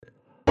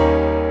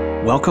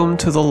Welcome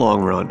to The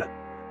Long Run.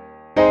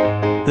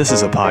 This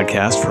is a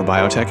podcast for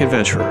biotech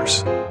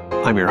adventurers.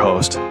 I'm your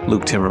host,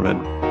 Luke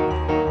Timmerman.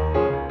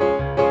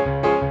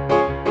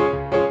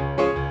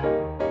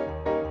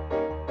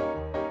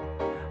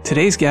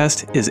 Today's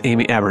guest is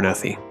Amy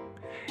Abernethy.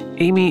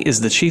 Amy is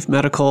the Chief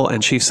Medical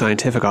and Chief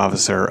Scientific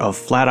Officer of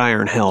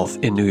Flatiron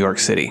Health in New York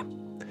City.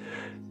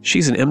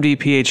 She's an MD,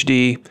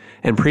 PhD,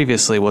 and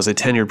previously was a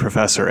tenured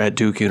professor at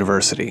Duke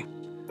University.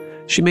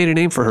 She made a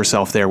name for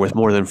herself there with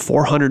more than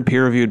 400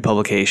 peer-reviewed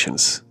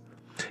publications.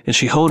 And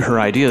she honed her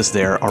ideas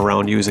there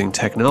around using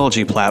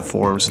technology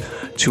platforms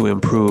to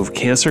improve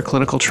cancer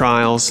clinical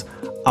trials,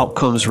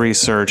 outcomes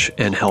research,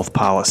 and health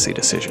policy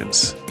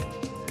decisions.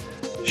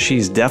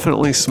 She's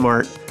definitely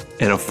smart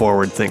and a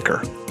forward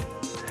thinker.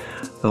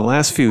 In the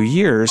last few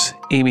years,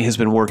 Amy has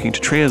been working to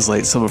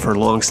translate some of her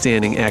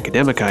long-standing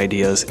academic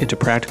ideas into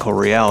practical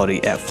reality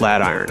at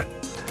Flatiron.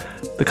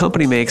 The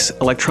company makes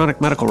electronic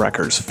medical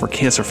records for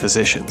cancer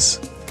physicians.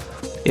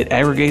 It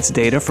aggregates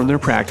data from their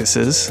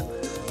practices,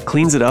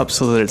 cleans it up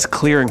so that it's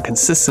clear and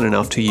consistent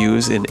enough to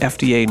use in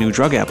FDA new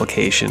drug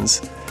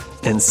applications,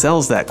 and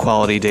sells that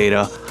quality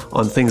data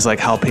on things like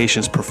how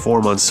patients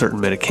perform on certain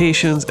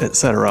medications,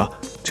 etc.,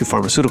 to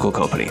pharmaceutical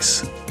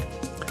companies.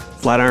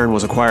 Flatiron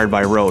was acquired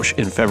by Roche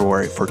in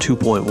February for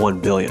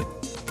 $2.1 billion.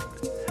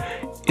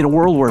 In a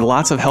world where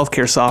lots of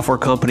healthcare software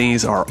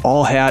companies are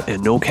all hat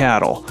and no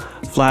cattle,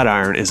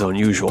 Flatiron is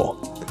unusual.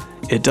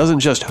 It doesn't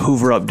just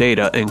hoover up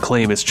data and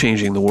claim it's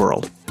changing the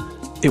world.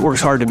 It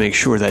works hard to make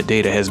sure that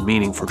data has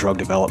meaning for drug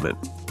development.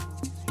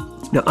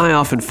 Now, I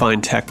often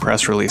find tech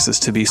press releases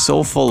to be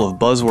so full of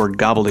buzzword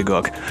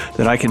gobbledygook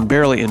that I can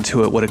barely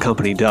intuit what a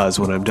company does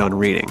when I'm done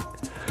reading.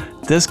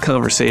 This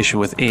conversation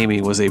with Amy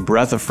was a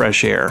breath of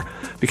fresh air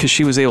because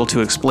she was able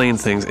to explain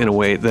things in a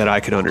way that I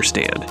could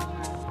understand.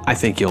 I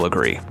think you'll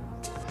agree.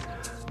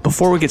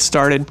 Before we get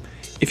started,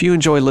 if you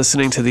enjoy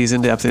listening to these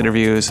in-depth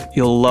interviews,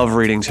 you'll love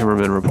reading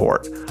Timmerman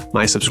Report,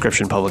 my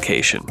subscription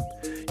publication.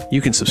 You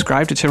can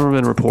subscribe to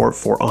Timmerman Report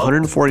for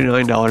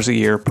 $149 a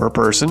year per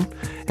person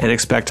and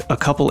expect a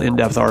couple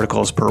in-depth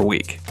articles per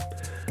week.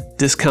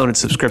 Discounted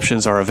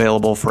subscriptions are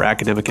available for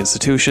academic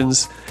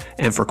institutions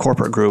and for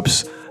corporate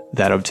groups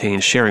that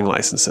obtain sharing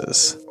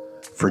licenses.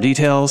 For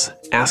details,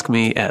 ask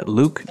me at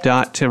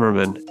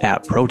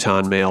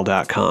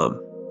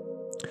luke.timmerman@protonmail.com.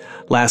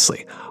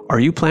 Lastly, are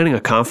you planning a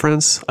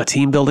conference, a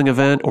team-building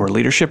event, or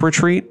leadership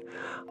retreat?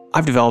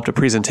 I've developed a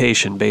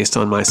presentation based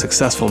on my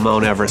successful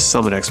Mount Everest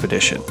summit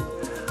expedition.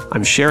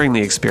 I'm sharing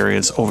the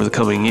experience over the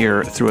coming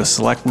year through a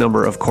select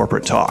number of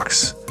corporate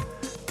talks.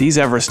 These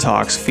Everest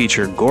talks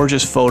feature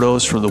gorgeous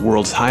photos from the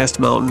world's highest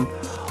mountain,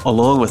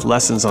 along with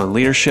lessons on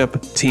leadership,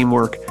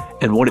 teamwork,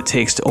 and what it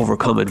takes to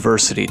overcome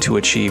adversity to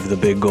achieve the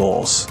big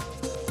goals.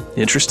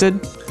 Interested?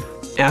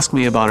 Ask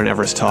me about an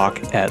Everest talk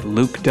at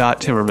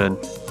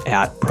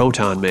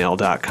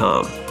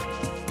luke.timmerman@protonmail.com.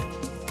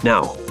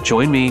 Now,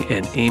 join me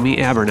and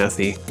Amy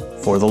Abernethy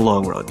for The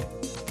Long Run.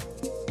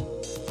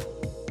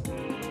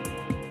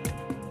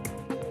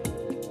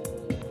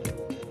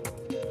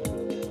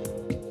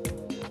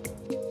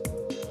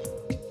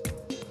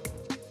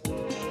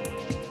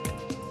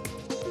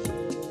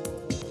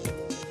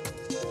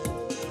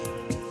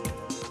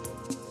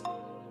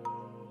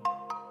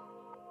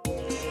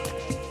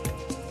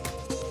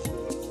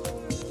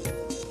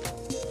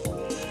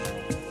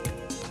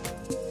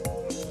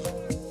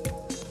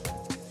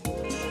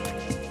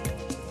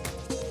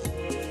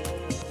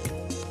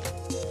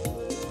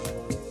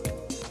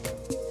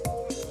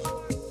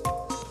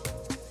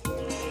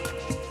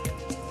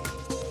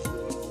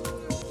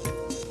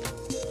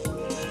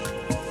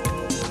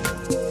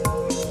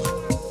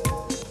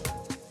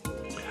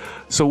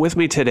 So with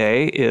me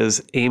today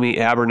is Amy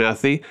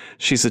Abernethy.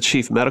 She's the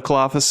Chief Medical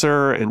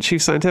Officer and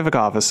Chief Scientific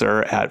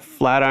Officer at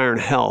Flatiron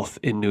Health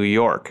in New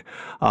York,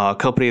 a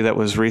company that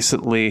was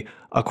recently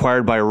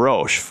acquired by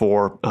Roche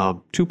for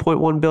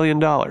 $2.1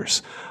 billion.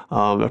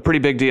 A pretty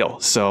big deal.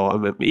 So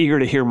I'm eager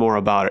to hear more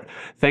about it.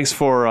 Thanks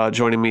for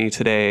joining me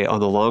today on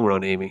The Long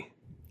Run, Amy.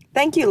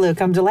 Thank you,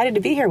 Luke. I'm delighted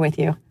to be here with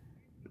you.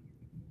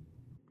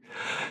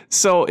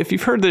 So if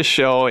you've heard this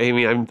show,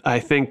 Amy, I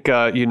think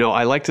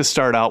I like to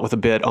start out with a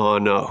bit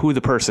on who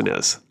the person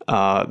is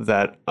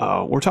that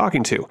we're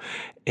talking to.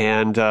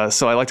 And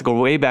so I like to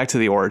go way back to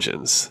the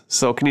origins.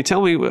 So can you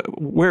tell me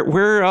where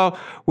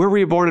were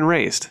you born and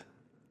raised?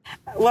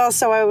 Well,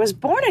 so I was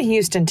born in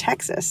Houston,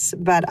 Texas,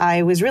 but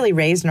I was really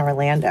raised in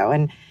Orlando.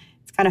 And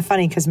it's kind of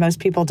funny because most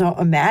people don't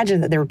imagine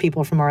that there were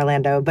people from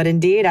Orlando. But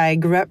indeed, I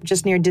grew up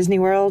just near Disney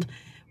World,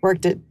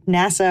 worked at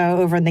NASA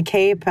over in the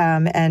Cape,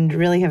 and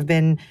really have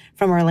been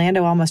from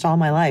Orlando almost all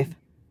my life.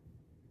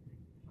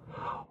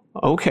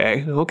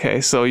 Okay.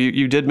 So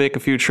you did make a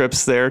few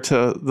trips there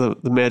to the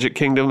Magic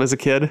Kingdom as a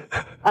kid?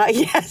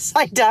 Yes,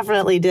 I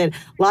definitely did.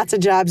 Lots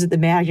of jobs at the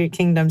Magic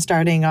Kingdom,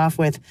 starting off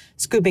with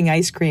scooping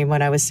ice cream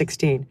when I was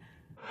 16.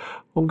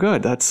 Well,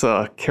 good. That's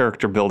a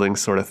character building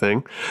sort of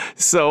thing.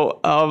 So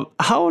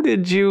how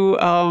did you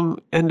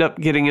end up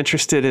getting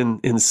interested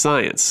in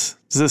science?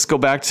 Does this go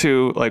back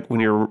to like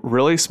when you're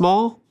really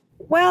small?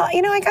 Well,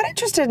 I got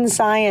interested in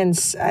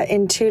science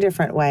in two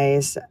different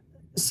ways.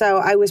 So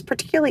I was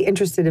particularly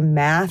interested in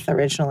math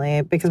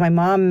originally because my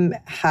mom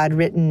had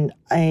written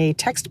a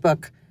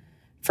textbook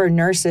for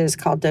nurses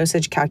called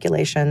Dosage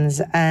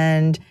Calculations.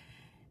 And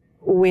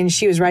when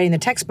she was writing the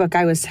textbook,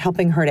 I was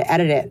helping her to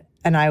edit it.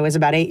 And I was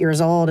about 8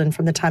 years old. And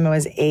from the time I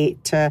was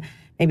 8 to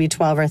maybe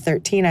 12 or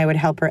 13, I would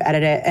help her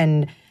edit it.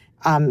 And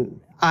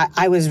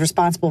I was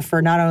responsible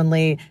for not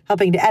only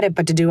helping to edit,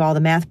 but to do all the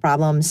math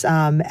problems.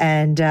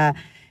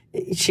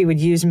 She would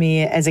use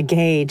me as a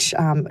gauge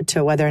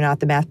to whether or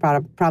not the math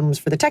problems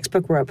for the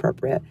textbook were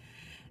appropriate.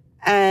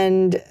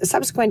 And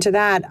subsequent to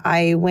that,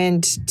 I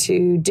went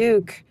to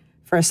Duke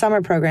for a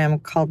summer program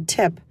called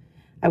TIP.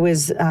 I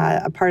was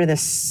a part of the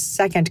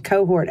second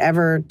cohort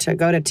ever to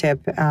go to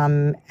TIP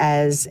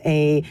as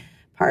a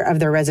part of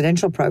their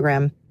residential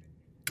program.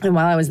 And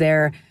while I was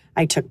there,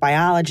 I took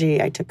biology,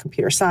 I took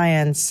computer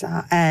science,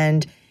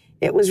 and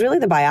it was really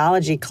the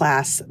biology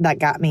class that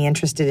got me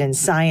interested in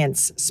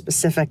science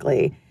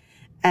specifically.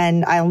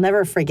 And I'll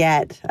never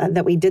forget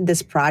that we did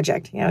this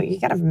project. You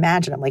got to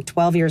imagine, I'm like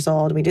 12 years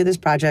old. We do this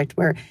project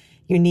where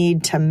you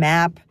need to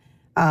map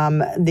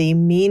the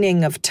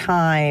meaning of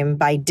time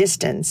by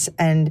distance.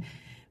 And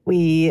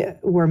we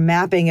were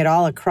mapping it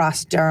all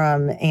across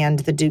Durham and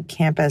the Duke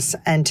campus.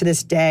 And to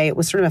this day, it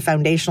was sort of a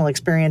foundational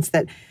experience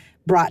that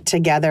brought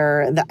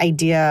together the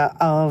idea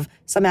of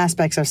some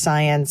aspects of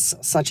science,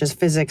 such as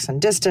physics and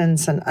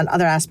distance, and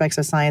other aspects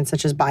of science,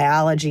 such as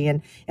biology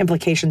and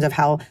implications of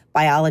how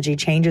biology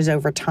changes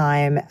over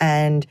time.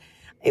 And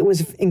it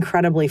was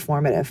incredibly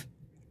formative.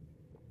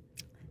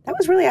 That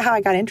was really how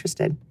I got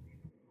interested.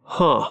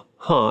 Huh.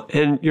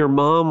 And your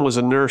mom was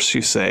a nurse,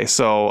 you say.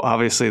 So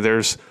obviously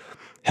there's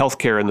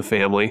healthcare in the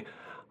family.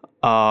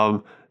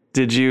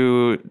 Did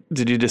you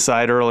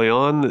decide early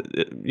on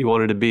that you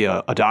wanted to be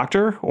a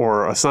doctor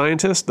or a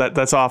scientist?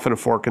 That's often a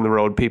fork in the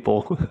road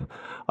people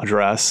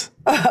address.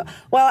 Well,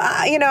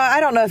 I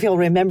don't know if you'll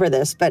remember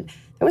this, but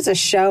there was a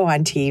show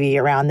on TV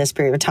around this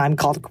period of time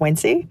called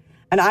Quincy,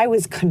 and I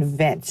was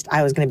convinced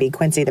I was going to be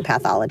Quincy the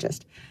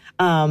pathologist.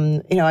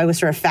 I was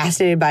sort of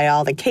fascinated by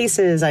all the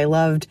cases. I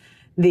loved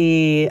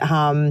the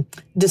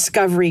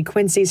Discovery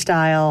Quincy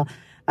style.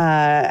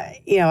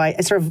 I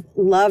sort of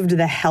loved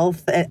the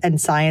health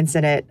and science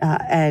in it.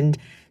 And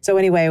so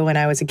anyway, when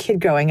I was a kid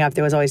growing up,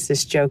 there was always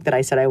this joke that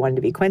I said I wanted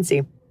to be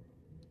Quincy.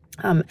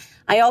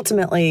 I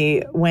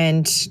ultimately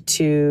went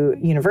to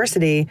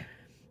university.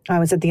 I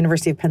was at the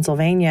University of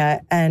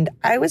Pennsylvania, and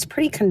I was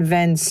pretty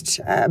convinced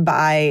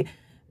by,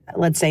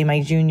 let's say,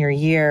 my junior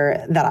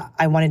year that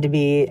I wanted to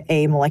be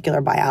a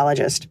molecular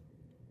biologist,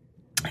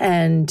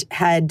 and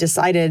had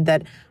decided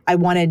that I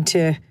wanted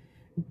to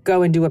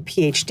go and do a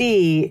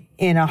PhD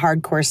in a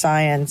hardcore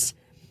science,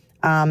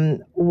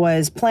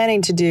 was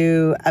planning to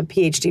do a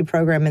PhD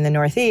program in the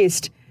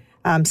Northeast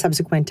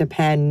subsequent to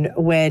Penn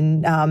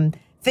when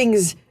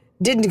things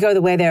didn't go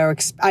the way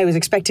I was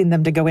expecting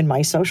them to go in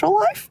my social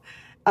life.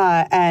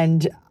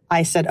 And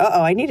I said,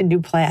 I need a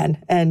new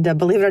plan. And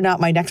believe it or not,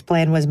 my next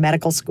plan was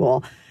medical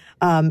school.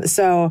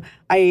 So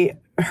I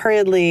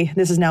hurriedly,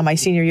 this is now my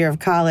senior year of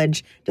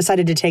college,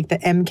 decided to take the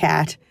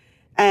MCAT.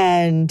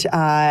 And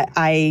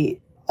I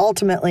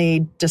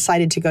ultimately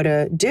decided to go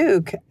to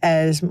Duke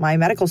as my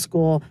medical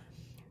school,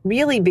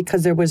 really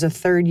because there was a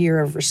third year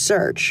of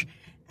research.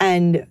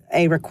 And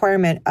a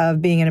requirement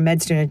of being a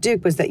med student at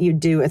Duke was that you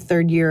do a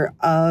third year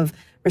of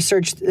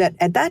research that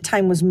at that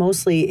time was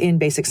mostly in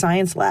basic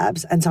science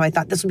labs. And so I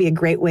thought this would be a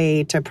great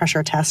way to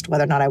pressure test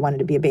whether or not I wanted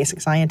to be a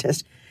basic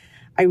scientist.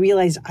 I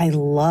realized I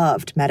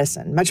loved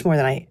medicine much more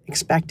than I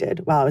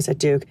expected while I was at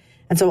Duke.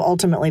 And so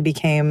ultimately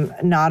became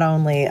not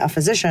only a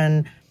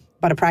physician,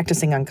 but a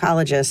practicing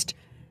oncologist.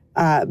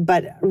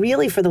 But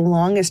really for the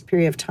longest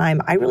period of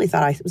time, I really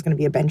thought I was going to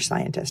be a bench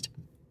scientist.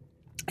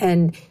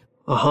 And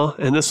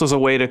this was a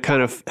way to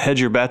kind of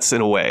hedge your bets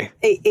in a way.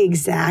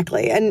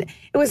 Exactly. And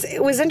it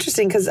was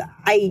interesting because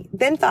I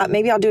then thought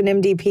maybe I'll do an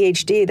MD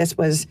PhD. This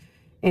was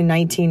in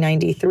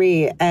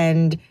 1993,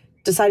 and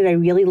decided I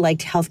really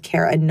liked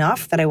healthcare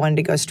enough that I wanted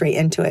to go straight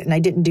into it. And I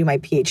didn't do my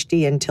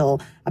PhD until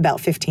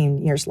about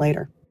 15 years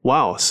later.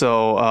 Wow.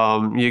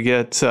 So you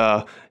get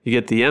the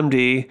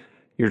MD,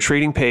 you're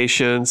treating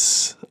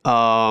patients.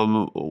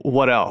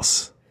 What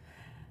else?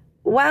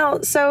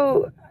 Well,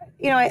 so,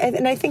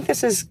 I think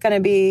this is going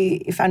to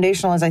be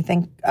foundational as I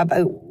think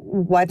about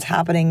what's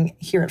happening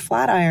here at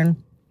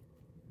Flatiron.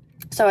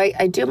 So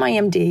I do my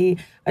MD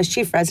as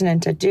chief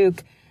resident at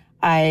Duke.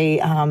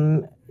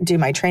 I do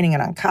my training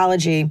in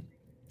oncology.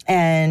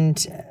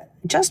 And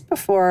just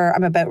before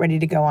I'm about ready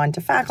to go on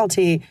to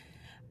faculty,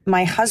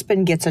 my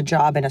husband gets a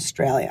job in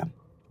Australia.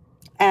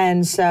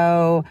 And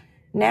so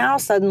now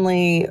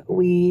suddenly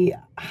we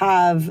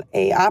have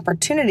an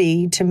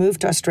opportunity to move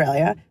to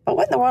Australia. But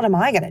what in the world am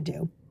I going to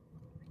do?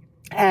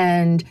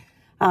 And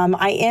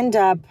I end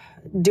up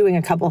doing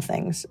a couple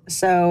things.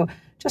 So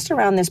just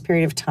around this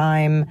period of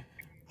time,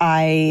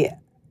 I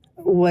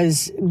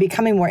was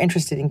becoming more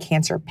interested in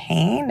cancer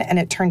pain. And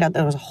it turned out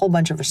there was a whole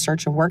bunch of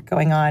research and work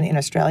going on in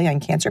Australia in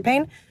cancer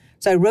pain.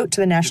 So I wrote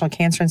to the National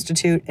Cancer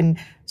Institute and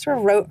sort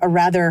of wrote a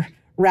rather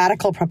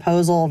radical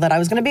proposal that I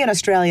was going to be in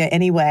Australia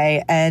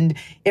anyway. And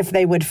if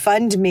they would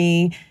fund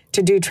me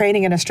to do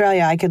training in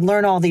Australia, I could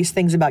learn all these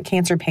things about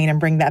cancer pain and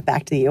bring that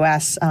back to the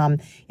U.S.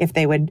 If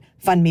they would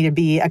fund me to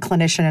be a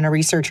clinician and a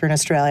researcher in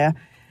Australia.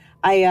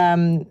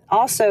 I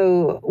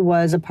also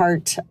was a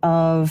part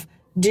of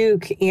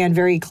Duke and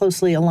very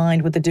closely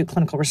aligned with the Duke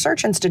Clinical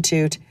Research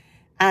Institute.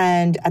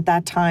 And at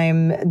that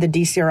time, the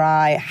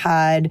DCRI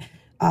had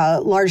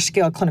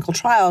large-scale clinical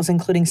trials,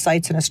 including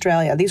sites in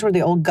Australia. These were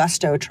the old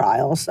Gusto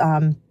trials.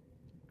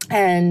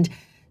 And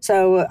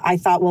so I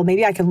thought, well,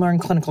 maybe I can learn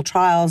clinical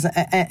trials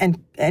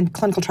and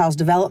clinical trials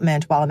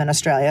development while I'm in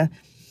Australia.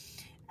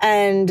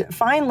 And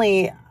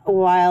finally,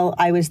 while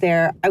I was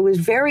there, I was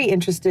very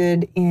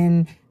interested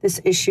in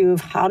this issue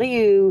of how do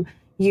you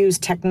use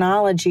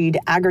technology to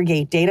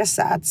aggregate data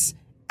sets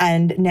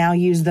and now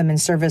use them in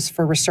service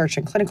for research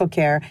and clinical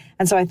care.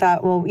 And so I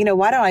thought, well,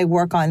 why don't I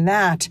work on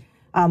that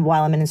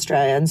while I'm in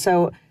Australia? And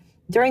so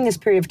during this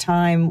period of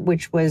time,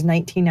 which was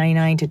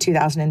 1999 to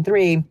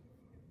 2003,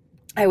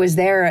 I was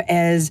there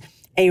as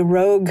a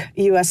rogue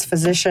U.S.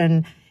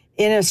 physician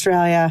in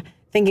Australia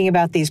thinking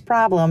about these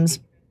problems.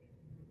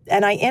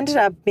 And I ended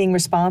up being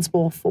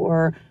responsible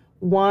for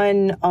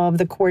one of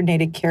the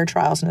coordinated care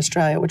trials in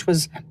Australia, which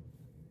was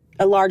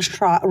a large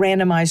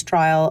randomized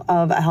trial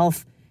of a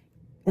health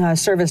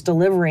service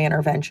delivery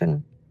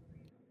intervention.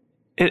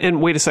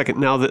 And wait a second.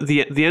 Now,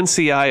 the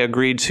NCI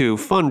agreed to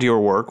fund your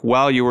work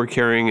while you were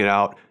carrying it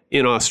out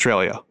in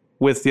Australia,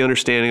 with the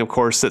understanding, of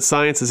course, that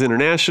science is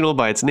international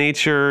by its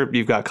nature.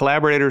 You've got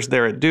collaborators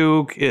there at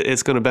Duke.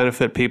 It's going to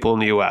benefit people in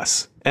the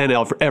U.S. and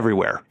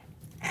everywhere.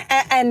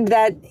 And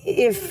that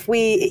if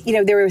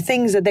there were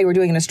things that they were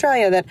doing in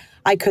Australia that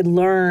I could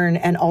learn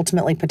and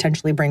ultimately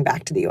potentially bring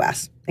back to the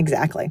U.S.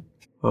 Exactly.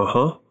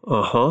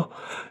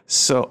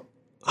 So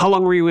how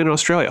long were you in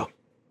Australia?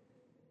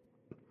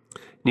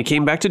 You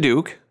came back to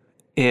Duke,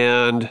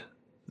 and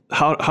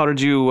how did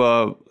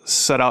you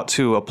set out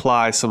to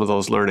apply some of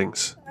those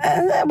learnings?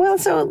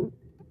 So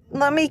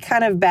let me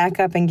kind of back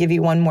up and give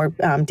you one more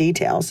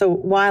detail. So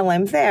while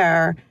I'm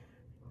there,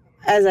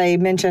 as I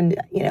mentioned,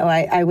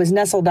 I was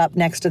nestled up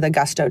next to the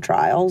Gusto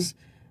trials.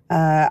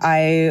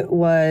 I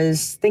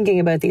was thinking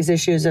about these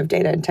issues of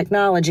data and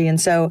technology. And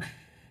so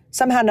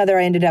somehow or another,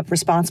 I ended up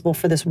responsible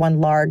for this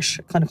one large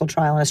clinical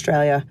trial in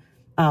Australia,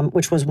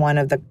 which was one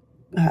of the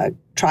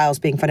trials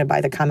being funded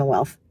by the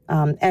Commonwealth.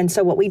 And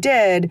so what we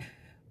did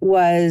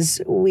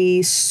was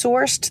we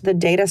sourced the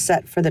data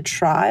set for the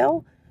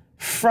trial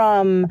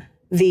from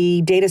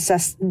the data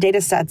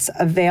sets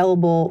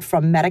available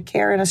from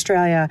Medicare in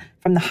Australia,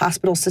 from the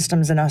hospital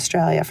systems in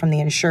Australia, from the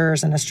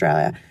insurers in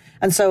Australia.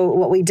 And so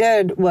what we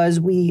did was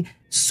we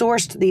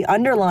sourced the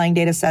underlying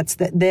data sets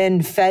that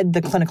then fed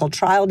the clinical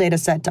trial data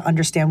set to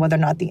understand whether or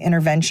not the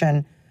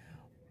intervention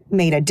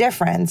made a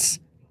difference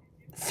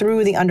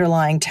through the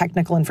underlying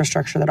technical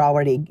infrastructure that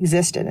already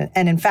existed.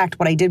 And in fact,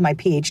 what I did my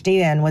PhD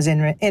in was in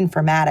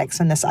informatics,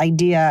 and this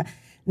idea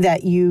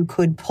that you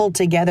could pull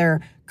together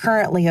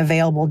currently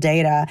available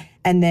data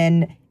and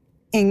then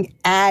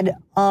add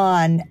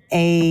on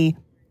a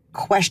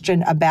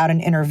question about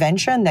an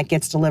intervention that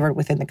gets delivered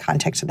within the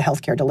context of the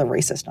healthcare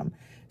delivery system.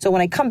 So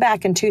when I come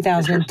back in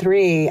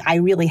 2003, I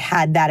really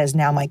had that as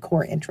now my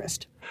core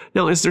interest.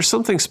 Now, is there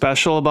something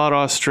special about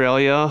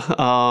Australia?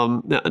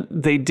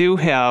 They do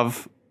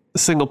have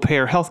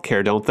single-payer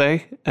healthcare, don't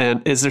they?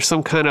 And is there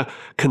some kind of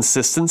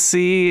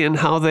consistency in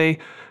how they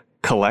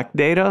collect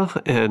data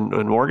and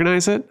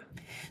organize it?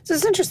 So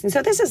it's interesting.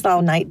 So this is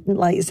all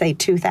like say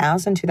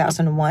 2000,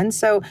 2001.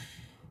 So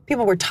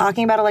people were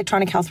talking about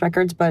electronic health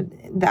records, but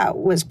that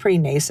was pretty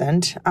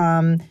nascent.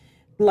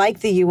 Like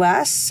the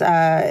U.S.,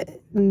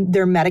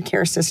 their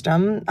Medicare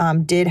system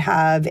did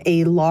have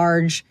a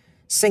large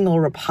single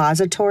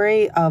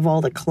repository of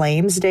all the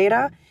claims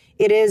data.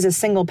 It is a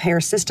single-payer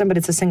system, but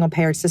it's a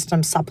single-payer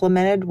system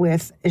supplemented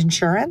with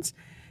insurance.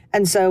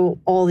 And so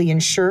all the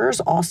insurers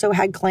also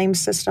had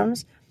claims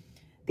systems.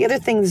 The other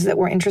things that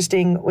were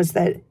interesting was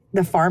that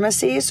the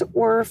pharmacies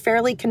were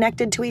fairly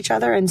connected to each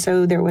other, and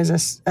so there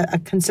was a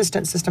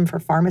consistent system for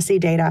pharmacy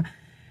data.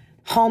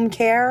 Home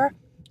care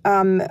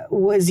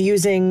was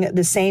using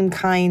the same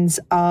kinds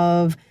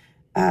of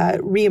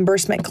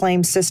reimbursement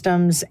claim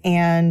systems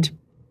and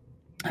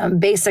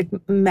basic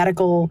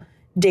medical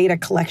data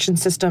collection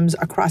systems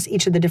across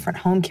each of the different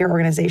home care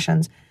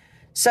organizations.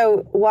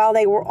 So while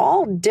they were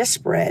all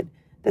disparate,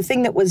 the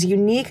thing that was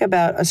unique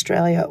about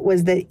Australia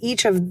was that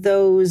each of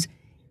those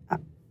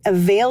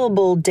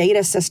available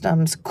data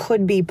systems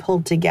could be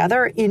pulled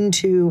together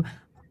into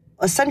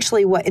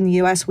essentially what in the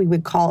U.S. we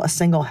would call a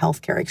single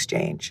healthcare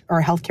exchange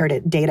or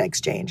healthcare data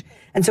exchange.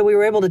 And so we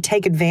were able to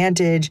take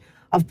advantage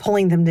of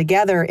pulling them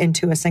together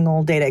into a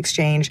single data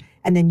exchange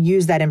and then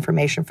use that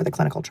information for the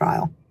clinical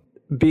trial.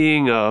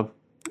 Being a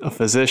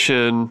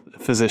physician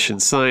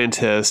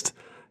scientist,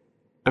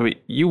 I mean,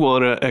 you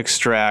want to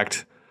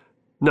extract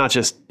not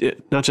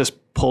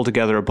just pull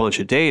together a bunch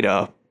of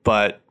data,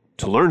 but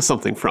to learn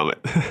something from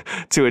it,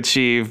 to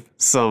achieve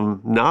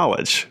some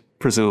knowledge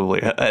presumably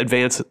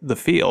advance the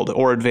field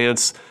or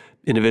advance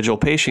individual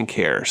patient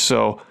care.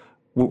 So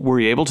were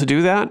you able to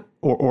do that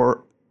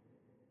or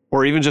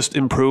even just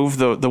improve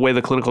the way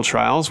the clinical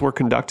trials were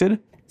conducted?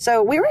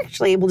 So we were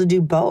actually able to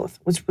do both,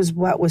 which was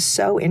what was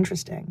so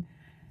interesting.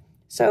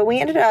 So we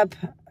ended up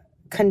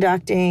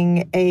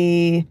conducting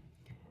a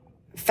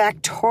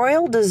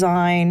factorial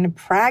design,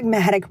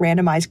 pragmatic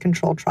randomized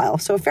control trial.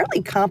 So a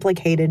fairly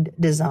complicated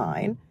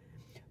design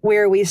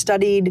where we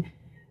studied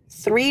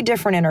 3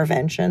 different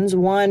interventions.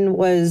 One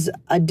was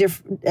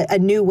a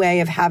new way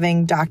of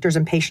having doctors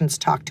and patients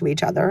talk to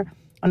each other.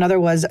 Another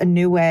was a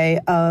new way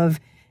of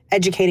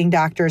educating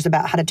doctors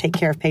about how to take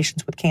care of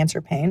patients with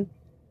cancer pain.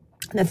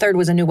 And the third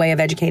was a new way of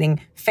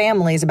educating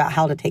families about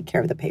how to take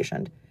care of the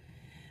patient.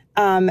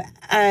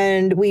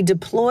 And we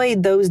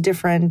deployed those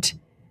different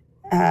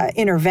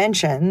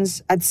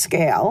interventions at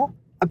scale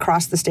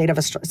across the state of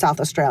South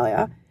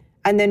Australia.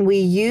 And then we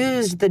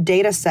used the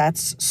data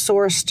sets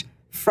sourced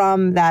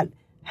from that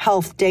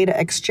health data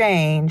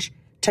exchange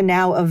to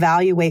now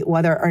evaluate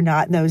whether or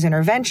not those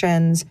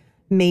interventions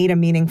made a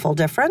meaningful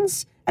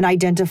difference and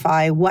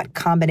identify what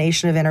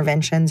combination of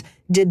interventions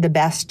did the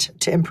best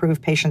to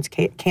improve patients'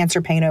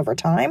 cancer pain over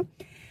time.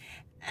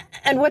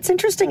 And what's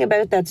interesting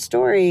about that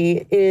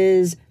story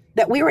is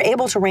that we were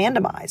able to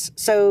randomize.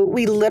 So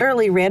we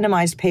literally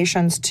randomized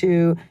patients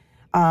to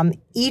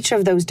each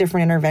of those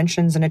different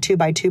interventions in a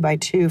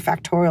 2x2x2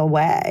 factorial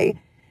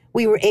way.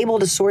 We were able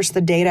to source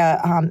the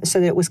data so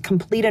that it was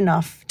complete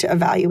enough to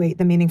evaluate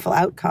the meaningful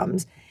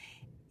outcomes.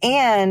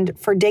 And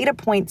for data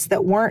points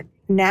that weren't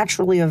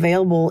naturally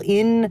available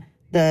in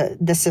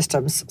the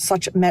systems,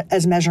 such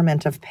as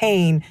measurement of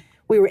pain,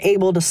 we were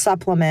able to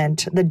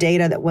supplement the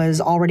data that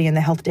was already in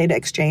the health data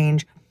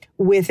exchange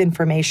with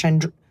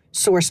information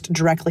sourced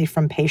directly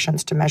from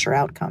patients to measure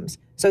outcomes.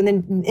 So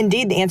then,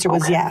 indeed, the answer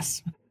was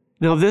yes.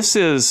 Now, this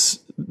is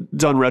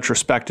done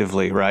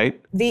retrospectively, right?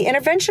 The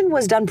intervention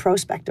was done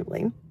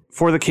prospectively.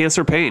 For the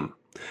cancer pain.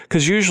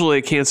 Because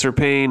usually cancer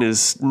pain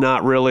is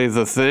not really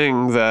the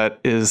thing that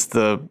is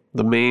the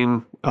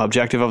main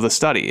objective of the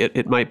study.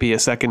 It might be a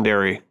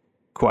secondary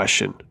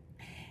question.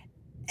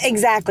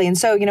 Exactly. And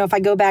so, if I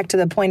go back to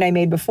the point I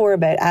made before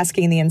about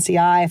asking the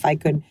NCI if I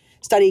could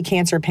study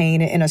cancer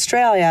pain in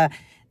Australia,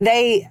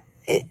 they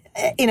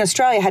in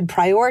Australia had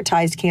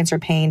prioritized cancer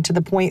pain to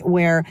the point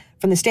where,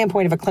 from the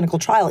standpoint of a clinical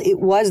trial, it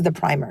was the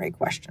primary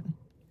question.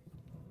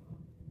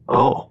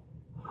 Oh,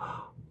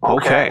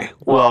 okay.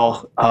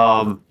 Well,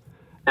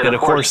 and of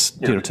course,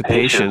 to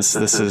patients,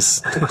 this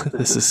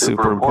is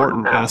super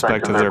important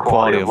aspect of their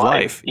quality of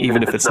life,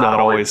 even if it's not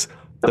always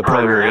the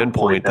primary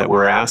endpoint that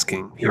we're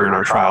asking here in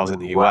our trials in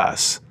the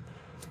U.S.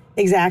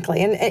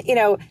 Exactly.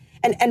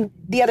 And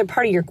the other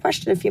part of your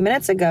question a few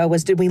minutes ago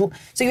was,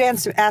 so you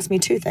asked me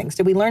 2 things.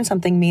 Did we learn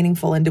something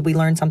meaningful, and did we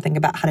learn something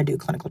about how to do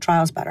clinical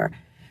trials better?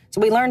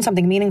 So we learned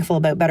something meaningful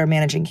about better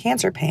managing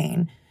cancer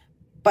pain.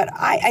 But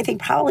I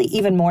think probably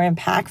even more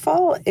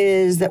impactful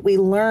is that we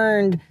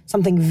learned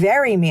something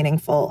very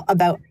meaningful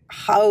about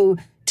how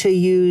to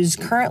use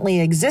currently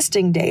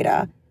existing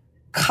data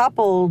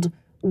coupled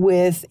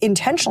with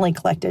intentionally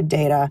collected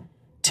data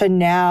to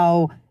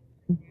now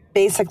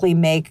basically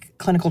make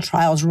clinical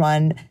trials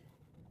run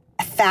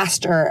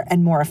faster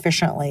and more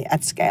efficiently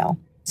at scale.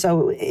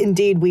 So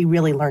indeed, we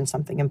really learned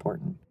something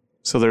important.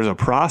 So there's a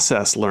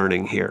process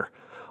learning here.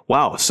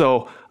 Wow.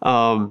 So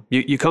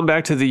you come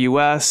back to the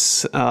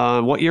U.S.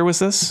 What year was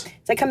this? So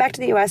I come back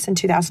to the U.S. in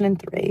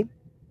 2003,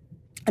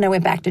 and I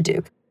went back to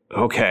Duke.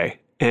 Okay.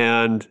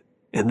 And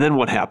then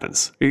what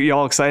happens? Are you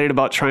all excited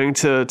about trying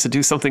to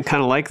do something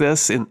kind of like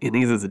this in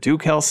either the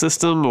Duke Health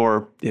system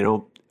or,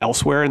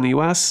 elsewhere in the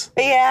U.S.?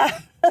 Yeah.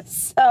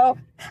 So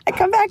I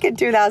come back in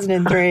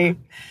 2003,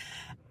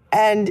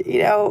 and,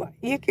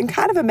 you can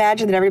kind of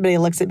imagine that everybody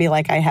looks at me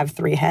like I have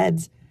 3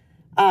 heads.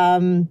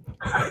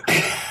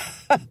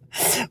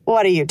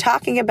 What are you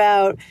talking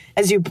about?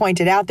 As you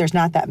pointed out, there's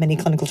not that many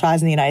clinical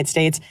trials in the United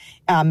States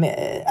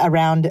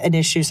around an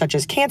issue such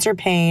as cancer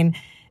pain.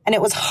 And it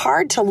was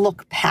hard to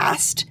look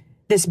past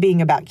this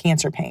being about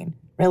cancer pain.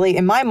 Really,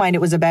 in my mind, it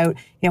was about,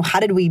 how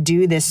did we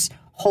do this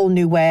whole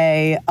new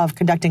way of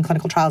conducting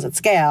clinical trials at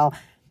scale?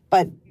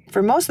 But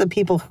for most of the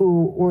people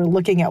who were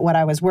looking at what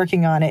I was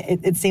working on,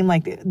 it seemed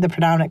like the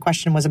predominant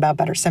question was about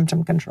better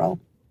symptom control.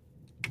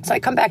 So I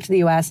come back to the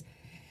U.S.,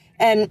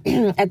 and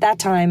at that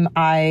time,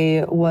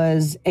 I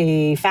was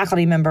a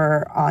faculty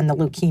member on the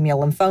leukemia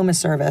lymphoma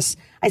service.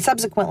 I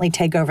subsequently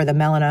take over the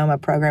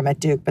melanoma program at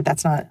Duke, but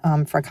that's not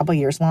for a couple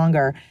years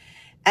longer.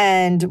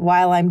 And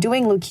while I'm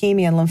doing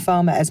leukemia and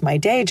lymphoma as my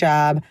day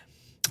job,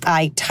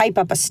 I type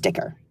up a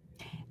sticker.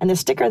 And the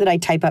sticker that I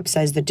type up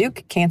says the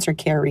Duke Cancer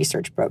Care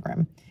Research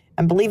Program.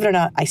 And believe it or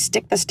not, I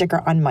stick the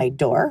sticker on my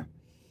door.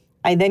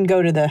 I then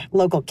go to the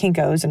local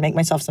Kinko's and make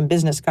myself some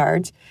business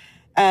cards.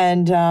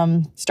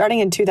 And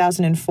starting in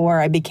 2004,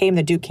 I became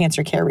the Duke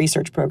Cancer Care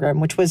Research Program,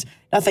 which was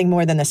nothing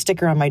more than a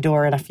sticker on my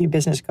door and a few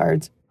business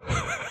cards.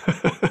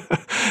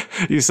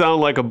 You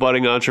sound like a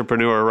budding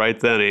entrepreneur right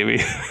then, Amy.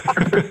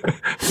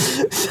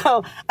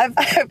 So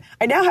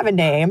I now have a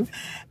name,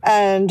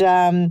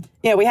 and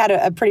we had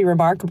a pretty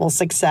remarkable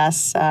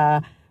success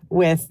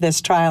with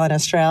this trial in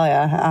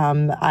Australia.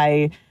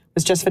 I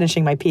was just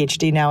finishing my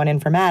PhD now in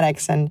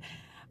informatics, and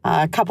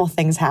a couple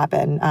things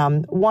happened.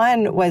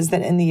 One was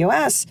that in the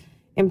U.S.,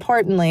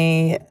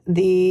 importantly,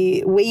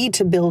 the way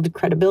to build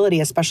credibility,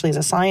 especially as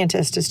a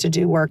scientist, is to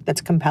do work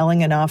that's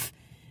compelling enough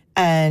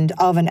and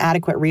of an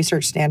adequate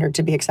research standard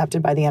to be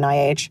accepted by the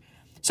NIH.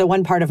 So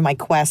one part of my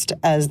quest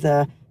as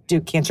the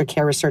Duke Cancer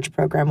Care Research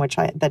Program, which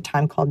I at that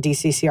time called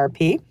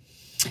DCCRP,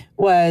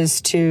 was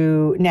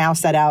to now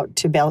set out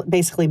to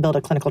basically build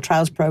a clinical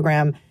trials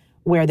program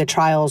where the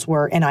trials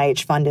were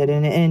NIH funded.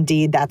 And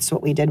indeed, that's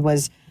what we did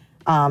was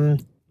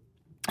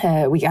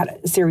we got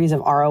a series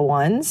of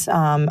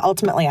R01s.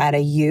 Ultimately, I had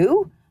a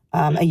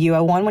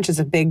U01, which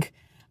is a big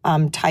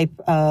type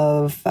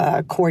of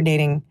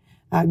coordinating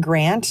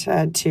grant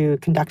to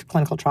conduct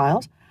clinical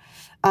trials.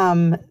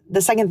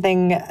 The second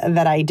thing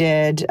that I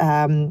did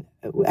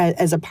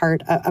as a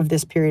part of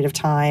this period of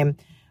time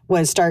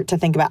was start to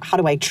think about how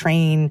do I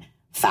train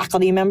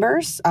faculty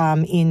members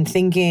in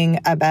thinking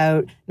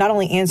about not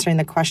only answering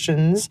the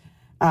questions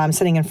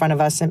sitting in front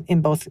of us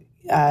in both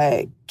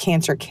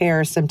cancer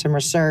care, symptom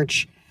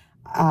research,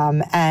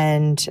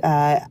 and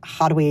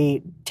how do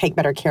we take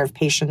better care of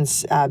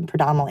patients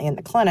predominantly in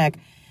the clinic.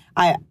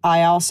 I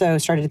also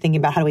started thinking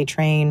about how do we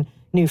train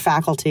new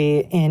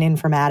faculty in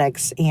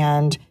informatics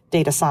and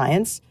data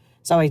science.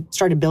 So I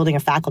started building a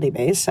faculty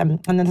base.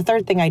 And then the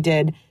third thing I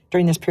did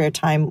during this period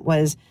of time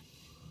was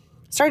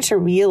started to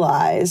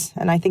realize,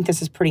 and I think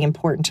this is pretty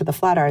important to the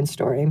Flatiron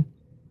story,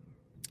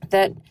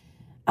 that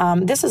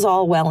this is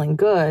all well and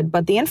good,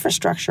 but the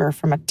infrastructure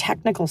from a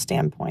technical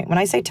standpoint, when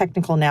I say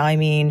technical now, I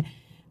mean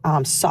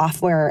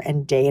software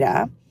and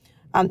data,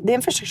 the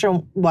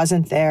infrastructure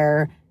wasn't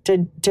there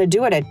to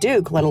do it at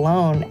Duke, let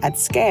alone at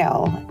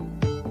scale.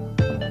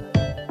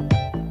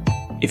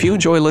 If you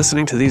enjoy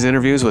listening to these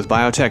interviews with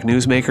biotech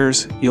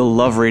newsmakers, you'll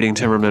love reading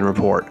Timmerman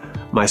Report,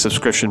 my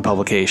subscription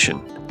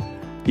publication.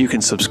 You can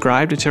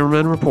subscribe to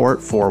Timmerman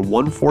Report for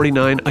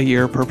 $149 a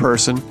year per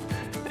person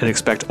and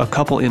expect a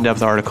couple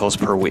in-depth articles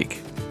per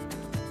week.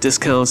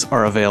 Discounts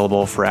are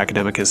available for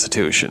academic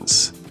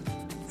institutions.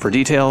 For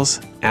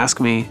details, ask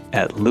me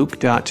at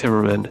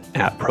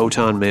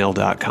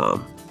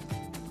luke.timmerman@protonmail.com.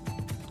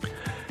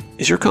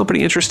 Is your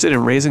company interested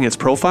in raising its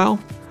profile?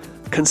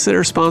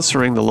 Consider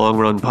sponsoring the Long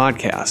Run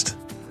podcast.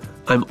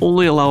 I'm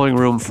only allowing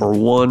room for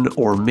one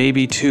or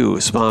maybe two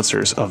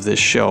sponsors of this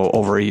show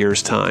over a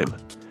year's time.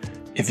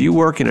 If you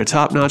work in a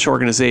top-notch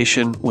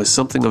organization with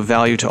something of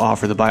value to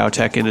offer the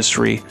biotech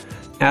industry,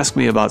 ask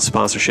me about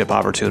sponsorship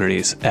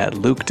opportunities at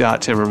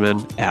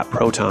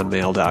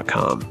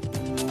luke.timmerman@protonmail.com.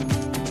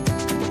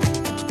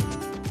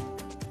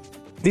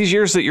 These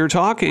years that you're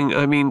talking,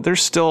 I mean,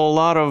 there's still a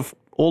lot of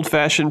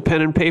old-fashioned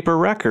pen and paper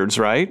records,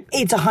 right?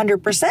 It's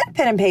 100%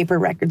 pen and paper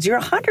records. You're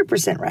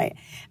 100% right. I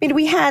mean,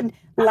 we had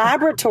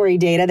laboratory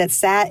data that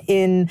sat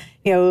in,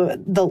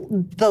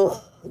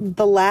 the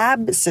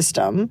lab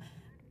system,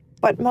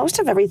 but most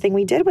of everything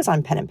we did was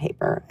on pen and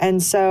paper.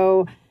 And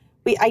so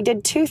I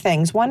did two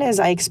things. One is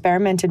I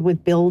experimented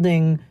with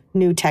building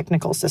new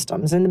technical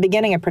systems. In the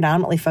beginning, I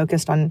predominantly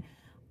focused on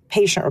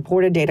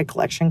patient-reported data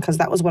collection because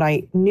that was what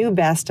I knew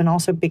best, and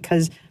also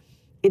because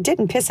it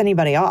didn't piss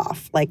anybody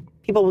off. Like,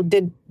 people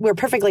were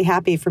perfectly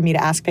happy for me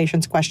to ask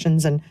patients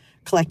questions and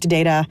collect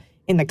data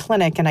in the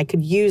clinic, and I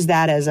could use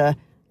that as a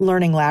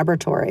learning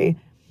laboratory.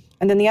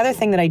 And then the other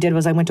thing that I did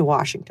was I went to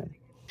Washington.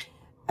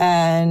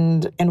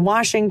 And in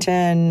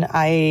Washington,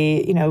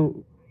 I,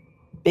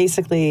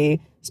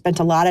 basically spent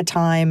a lot of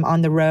time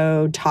on the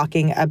road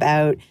talking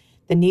about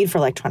the need for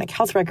electronic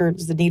health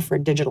records, the need for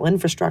digital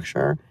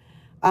infrastructure.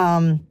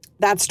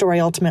 That story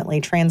ultimately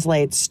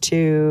translates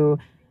to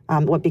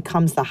what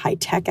becomes the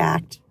HITECH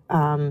Act,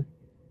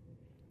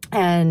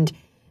 and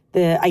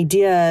the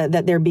idea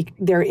that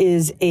there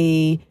is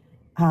a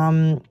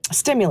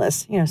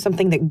stimulus,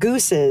 something that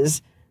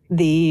gooses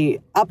the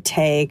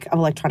uptake of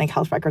electronic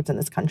health records in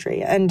this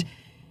country. And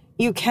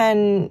we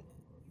can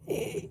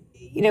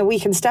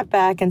step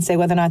back and say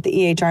whether or not the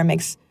EHR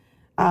makes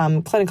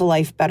clinical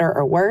life better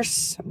or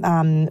worse,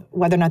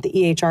 whether or not the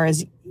EHR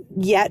is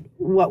yet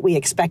what we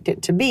expect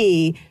it to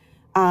be.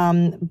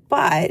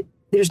 But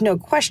there's no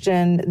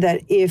question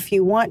that if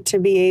you want to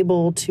be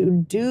able to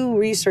do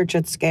research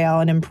at scale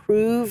and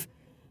improve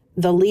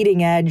the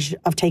leading edge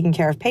of taking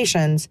care of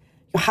patients,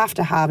 you have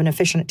to have an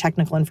efficient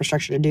technical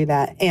infrastructure to do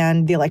that.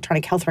 And the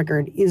electronic health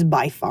record is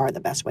by far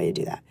the best way to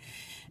do that.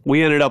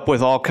 We ended up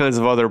with all kinds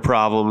of other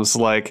problems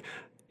like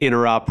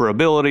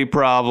interoperability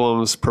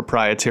problems,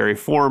 proprietary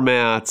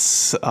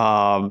formats,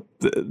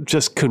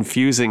 just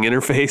confusing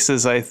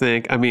interfaces, I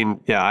think. I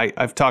mean,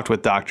 I've talked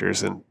with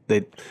doctors and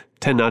they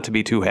tend not to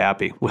be too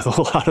happy with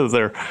a lot of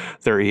their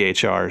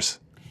EHRs.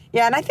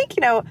 Yeah, and I think,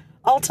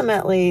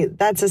 ultimately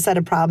that's a set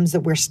of problems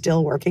that we're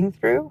still working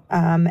through.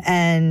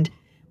 And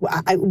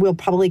I will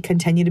probably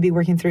continue to be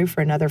working through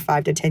for another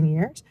 5 to 10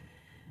 years.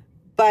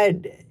 But,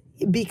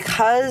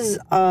 because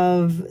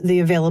of the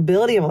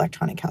availability of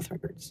electronic health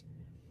records,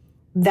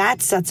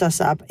 that sets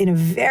us up in a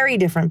very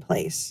different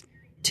place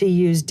to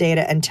use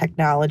data and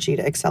technology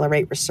to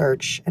accelerate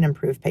research and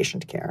improve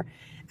patient care.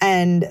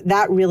 And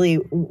that really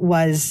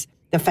was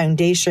the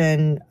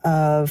foundation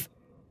of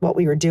what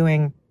we were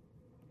doing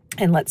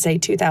in, let's say,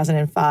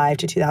 2005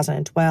 to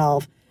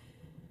 2012.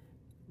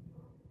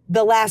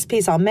 The last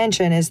piece I'll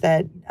mention is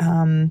that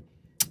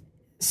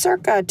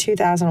circa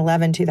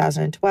 2011,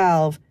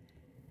 2012,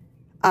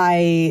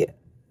 I,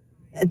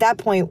 at that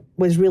point,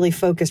 was really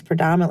focused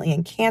predominantly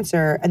in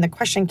cancer. And the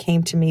question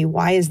came to me,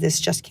 why is this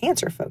just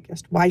cancer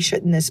focused? Why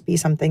shouldn't this be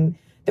something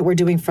that we're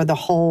doing for the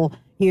whole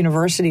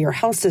university or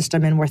health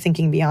system? And we're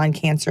thinking beyond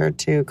cancer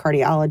to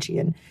cardiology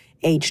and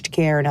aged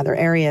care and other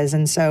areas.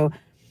 And so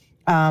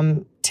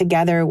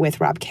together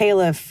with Rob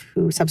Califf,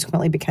 who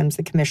subsequently becomes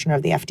the commissioner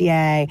of the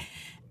FDA,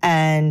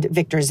 and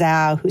Victor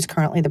Zhao, who's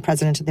currently the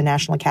president of the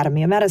National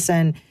Academy of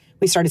Medicine,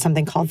 we started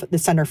something called the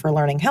Center for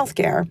Learning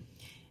Healthcare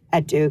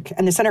at Duke.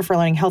 And the Center for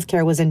Learning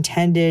Healthcare was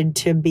intended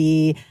to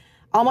be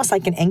almost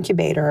like an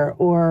incubator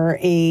or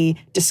a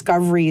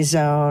discovery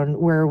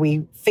zone where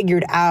we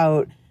figured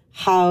out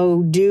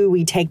how do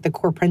we take the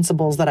core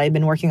principles that I've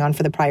been working on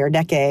for the prior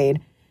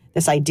decade,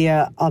 this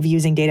idea of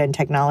using data and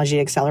technology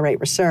to accelerate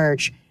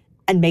research,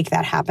 and make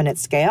that happen at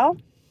scale.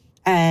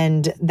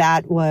 And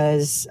that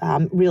was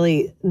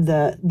really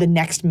the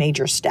next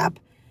major step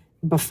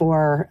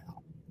before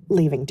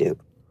leaving Duke.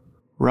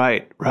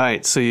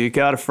 Right. So you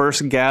got to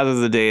first gather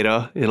the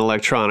data in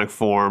electronic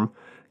form,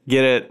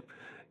 get it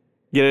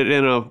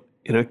in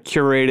a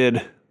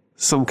curated,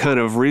 some kind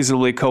of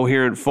reasonably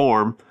coherent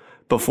form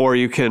before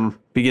you can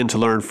begin to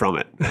learn from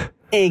it.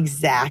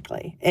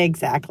 Exactly.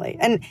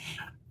 And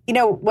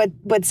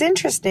what's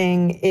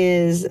interesting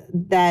is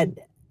that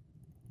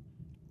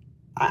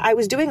I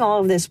was doing all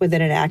of this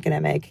within an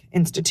academic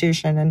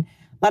institution, and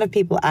a lot of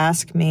people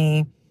ask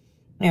me,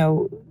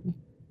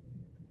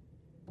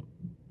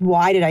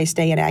 why did I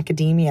stay in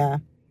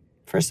academia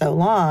for so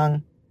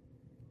long?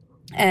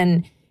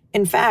 And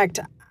in fact,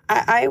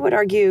 I would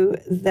argue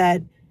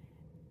that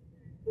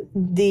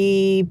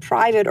the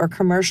private or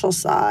commercial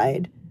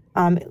side,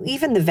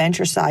 even the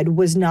venture side,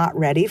 was not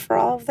ready for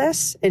all of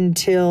this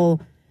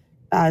until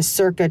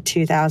circa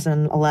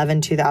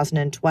 2011,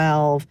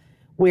 2012,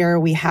 where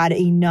we had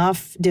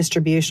enough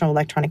distribution of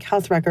electronic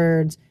health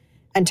records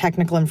and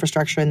technical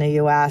infrastructure in the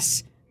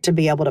U.S. to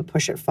be able to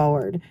push it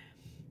forward.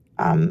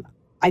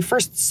 I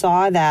first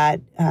saw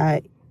that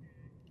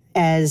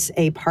as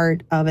a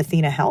part of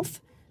Athena Health.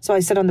 So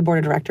I sit on the board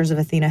of directors of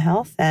Athena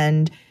Health.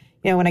 And,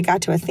 when I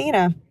got to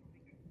Athena,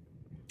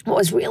 what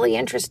was really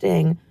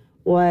interesting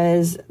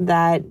was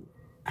that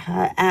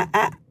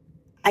I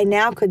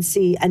now could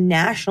see a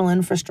national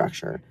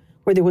infrastructure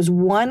where there was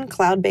one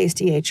cloud-based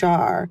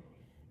EHR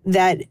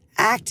that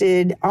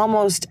acted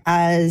almost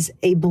as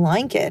a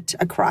blanket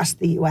across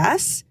the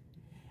U.S.,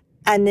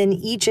 and then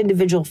each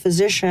individual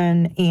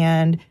physician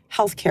and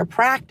healthcare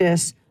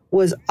practice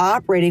was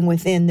operating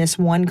within this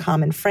one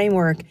common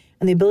framework,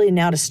 and the ability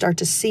now to start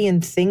to see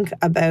and think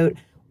about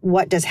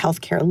what does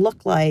healthcare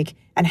look like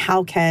and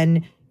how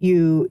can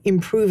you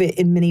improve it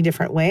in many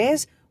different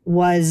ways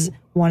was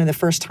one of the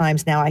first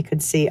times now I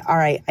could see, all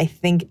right, I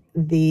think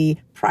the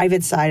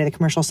private side or the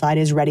commercial side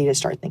is ready to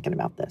start thinking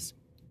about this.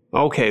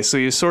 Okay, so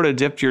you sort of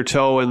dipped your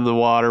toe in the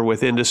water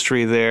with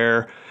industry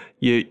there.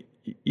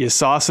 You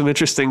saw some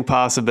interesting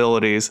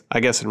possibilities.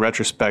 I guess in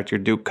retrospect, your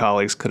Duke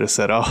colleagues could have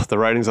said, oh, the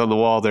writing's on the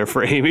wall there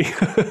for Amy.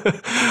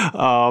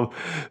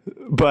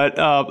 But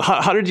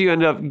how did you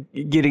end up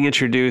getting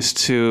introduced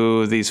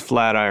to these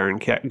Flatiron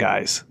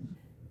guys?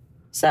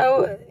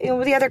 So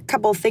the other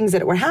couple of things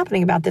that were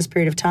happening about this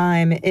period of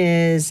time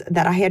is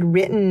that I had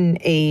written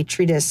a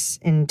treatise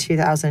in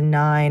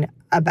 2009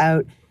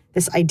 about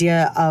this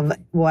idea of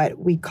what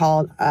we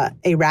called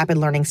a rapid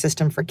learning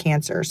system for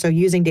cancer. So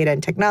using data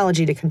and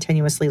technology to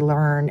continuously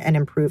learn and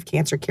improve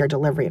cancer care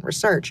delivery and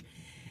research.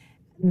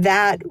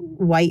 That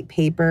white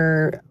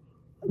paper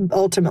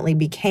ultimately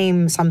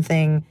became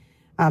something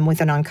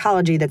within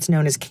oncology that's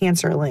known as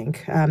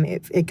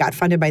CancerLink. It got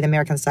funded by the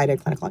American Society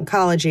of Clinical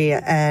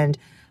Oncology, and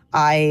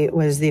I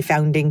was the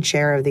founding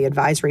chair of the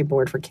advisory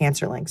board for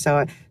CancerLink. So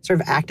I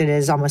sort of acted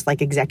as almost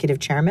like executive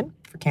chairman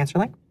for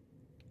CancerLink.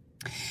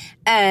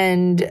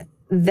 And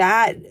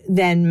that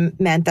then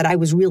meant that I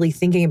was really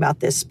thinking about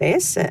this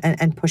space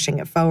and pushing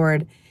it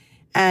forward.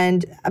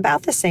 And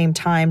about the same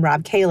time,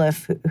 Rob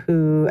Califf,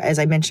 who, as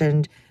I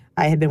mentioned,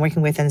 I had been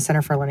working with in the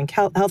Center for Learning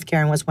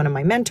Healthcare and was one of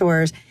my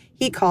mentors,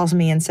 he calls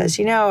me and says,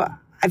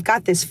 I've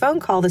got this phone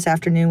call this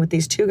afternoon with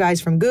these two guys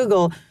from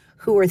Google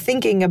who are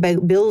thinking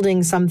about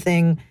building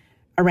something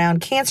around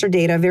cancer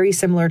data very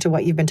similar to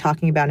what you've been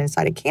talking about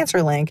inside of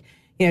CancerLink.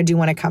 Do you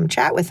want to come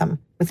chat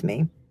with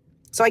me?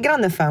 So I get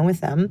on the phone with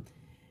them,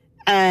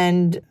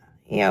 and,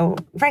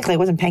 frankly, I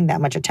wasn't paying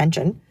that much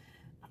attention.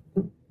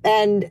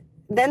 And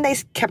then they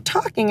kept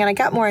talking, and I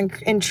got more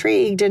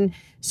intrigued. And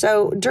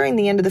so during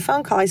the end of the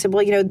phone call, I said,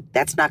 well,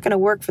 that's not going to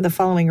work for the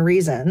following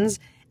reasons.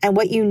 And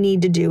what you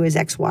need to do is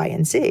X, Y,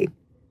 and Z.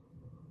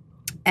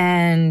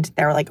 And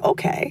they were like,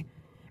 okay.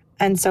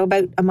 And so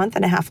about a month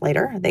and a half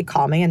later, they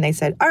called me and they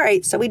said, all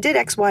right, so we did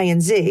X, Y,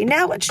 and Z.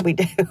 Now what should we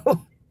do?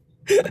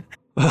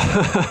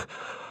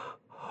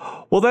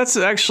 Well, that's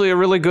actually a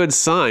really good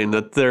sign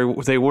that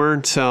they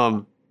weren't,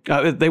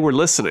 they were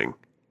listening.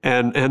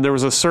 And there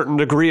was a certain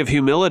degree of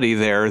humility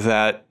there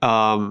that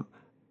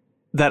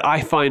that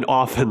I find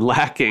often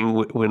lacking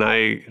when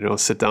I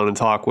sit down and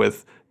talk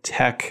with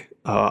tech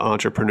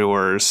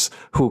entrepreneurs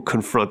who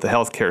confront the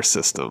healthcare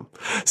system.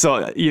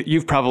 So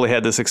you've probably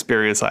had this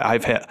experience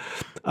I've had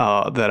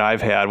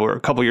where a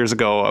couple years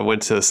ago I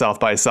went to South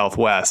by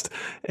Southwest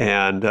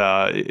and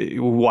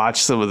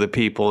watched some of the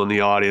people in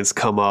the audience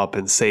come up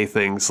and say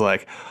things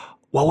like,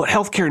 well, what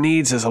healthcare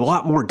needs is a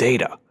lot more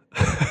data.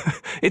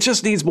 It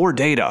just needs more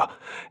data.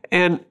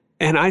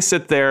 And I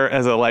sit there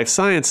as a life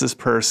sciences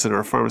person or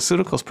a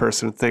pharmaceuticals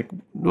person and think,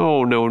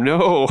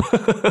 no.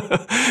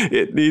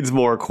 It needs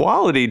more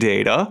quality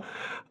data.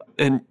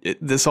 And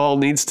this all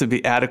needs to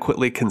be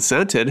adequately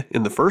consented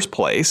in the first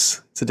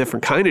place. It's a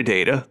different kind of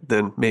data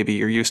than maybe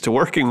you're used to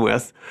working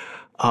with.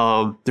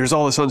 There's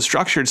all this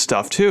unstructured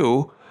stuff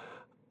too.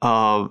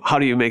 How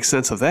do you make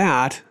sense of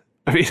that?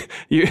 I mean,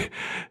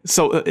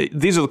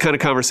 these are the kind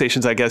of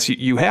conversations I guess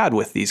you had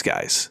with these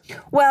guys.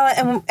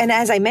 Well, and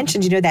as I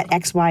mentioned, that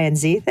X, Y, and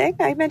Z thing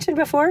I mentioned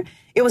before,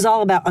 it was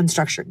all about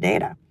unstructured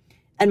data.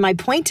 And my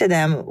point to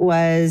them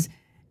was,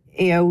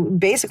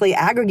 basically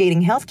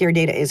aggregating healthcare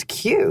data is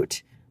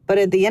cute. But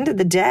at the end of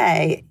the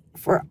day,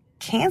 for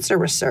cancer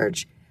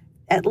research,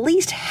 at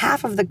least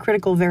half of the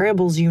critical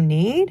variables you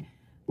need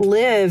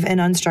live in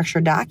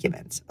unstructured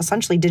documents,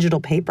 essentially digital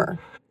paper.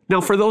 Now,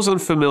 for those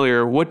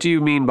unfamiliar, what do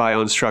you mean by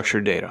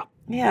unstructured data?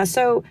 Yeah,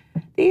 so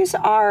these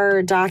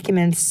are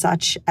documents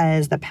such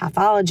as the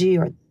pathology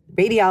or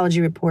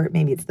radiology report,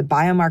 maybe it's the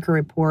biomarker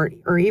report,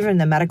 or even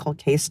the medical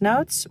case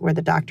notes where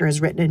the doctor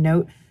has written a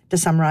note to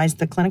summarize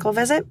the clinical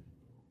visit.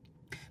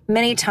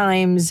 Many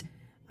times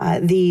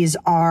these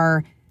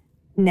are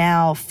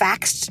now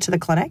faxed to the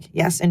clinic.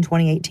 Yes, in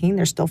 2018,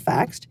 they're still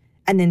faxed,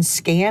 and then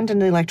scanned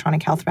into the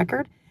electronic health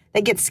record.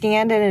 They get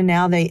scanned in and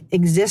now they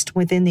exist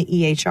within the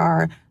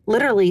EHR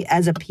literally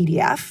as a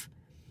PDF,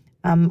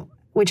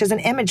 which is an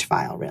image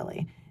file,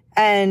 really.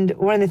 And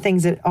one of the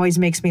things that always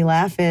makes me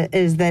laugh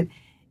is that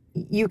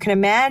you can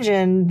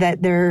imagine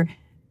that they're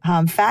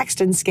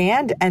faxed and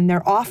scanned, and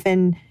they're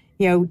often,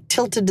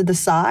 tilted to the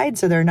side,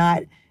 so they're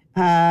not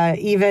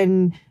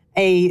even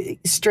a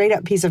straight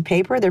up piece of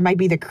paper. There might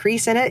be the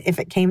crease in it if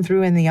it came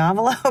through in the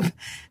envelope.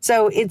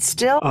 So it's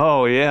still...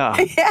 Oh, yeah.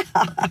 Yeah.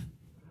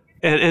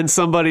 And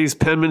somebody's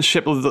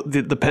penmanship,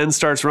 the pen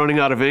starts running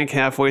out of ink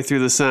halfway through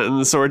the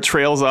sentence, or it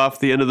trails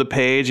off the end of the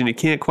page, and you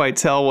can't quite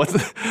tell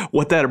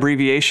what that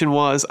abbreviation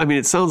was. I mean,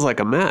 it sounds like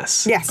a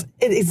mess. Yes,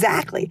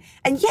 exactly.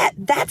 And yet,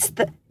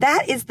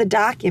 that is the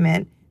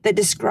document that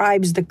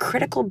describes the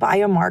critical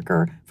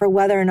biomarker for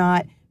whether or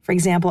not, for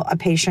example, a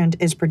patient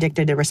is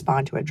predicted to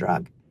respond to a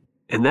drug.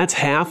 And that's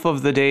half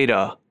of the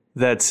data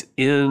that's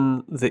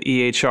in the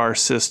EHR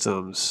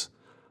systems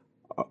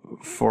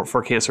for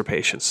cancer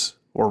patients.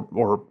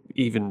 Or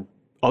even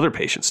other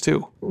patients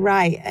too.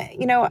 Right.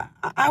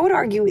 I would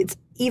argue it's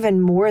even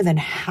more than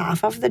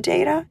half of the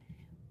data.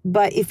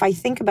 But if I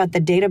think about the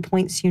data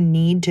points you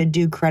need to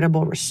do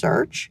credible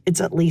research,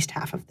 it's at least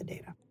half of the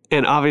data.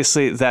 And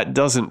obviously that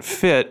doesn't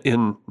fit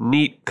in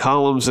neat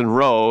columns and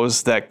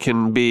rows that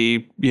can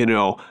be,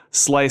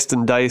 sliced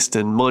and diced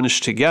and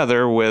munged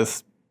together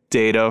with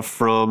data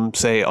from,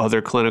 say,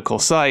 other clinical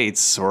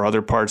sites or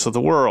other parts of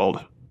the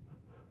world.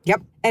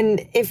 Yep.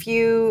 And if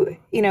you,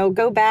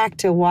 go back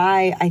to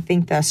why I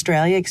think the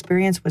Australia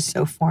experience was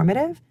so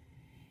formative,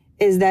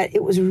 is that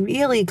it was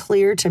really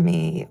clear to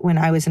me when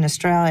I was in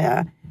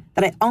Australia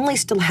that I only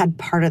still had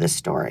part of the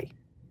story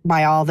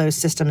by all those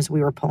systems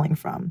we were pulling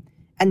from.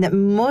 And that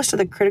most of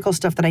the critical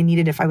stuff that I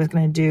needed if I was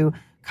going to do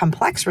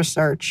complex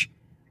research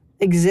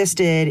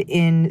existed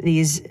in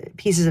these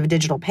pieces of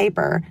digital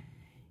paper.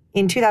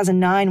 In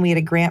 2009, we had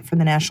a grant from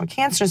the National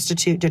Cancer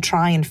Institute to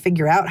try and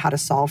figure out how to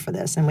solve for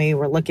this. And we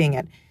were looking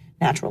at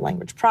natural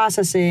language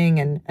processing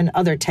and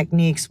other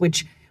techniques,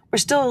 which were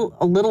still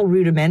a little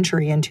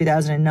rudimentary in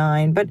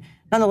 2009. But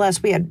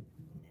nonetheless, we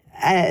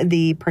had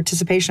the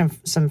participation of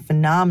some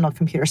phenomenal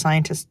computer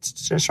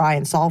scientists to try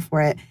and solve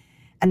for it.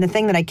 And the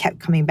thing that I kept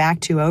coming back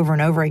to over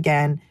and over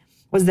again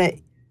was that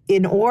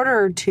in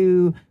order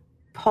to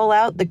pull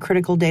out the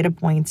critical data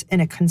points in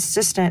a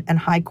consistent and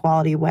high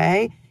quality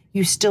way,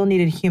 you still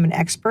needed human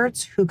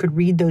experts who could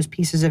read those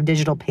pieces of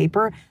digital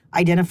paper,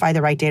 identify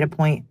the right data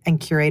point, and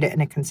curate it in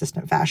a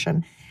consistent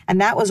fashion.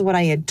 And that was what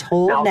I had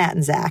told Nat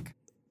and Zach.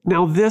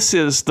 Now, this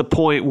is the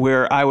point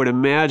where I would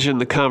imagine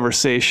the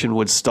conversation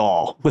would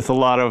stall with a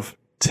lot of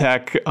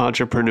tech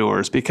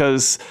entrepreneurs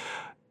because,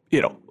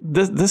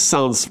 this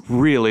sounds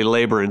really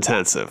labor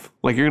intensive.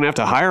 Like you're going to have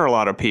to hire a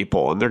lot of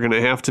people and they're going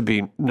to have to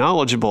be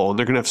knowledgeable and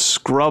they're going to have to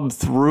scrub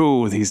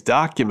through these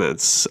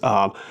documents.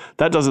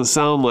 That doesn't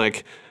sound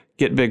like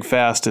get big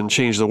fast and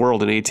change the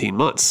world in 18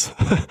 months.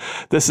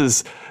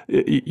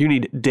 You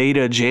need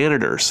data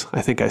janitors.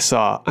 I think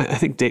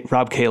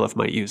Rob Califf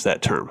might use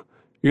that term.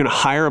 You're going to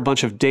hire a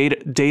bunch of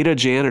data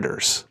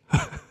janitors.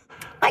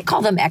 I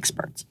call them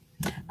experts.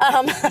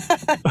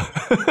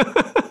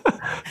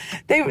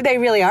 They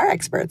really are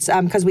experts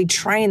because we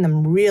train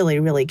them really,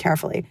 really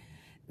carefully.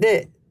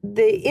 The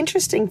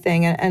interesting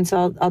thing, and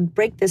so I'll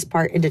break this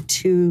part into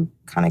two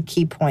kind of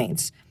key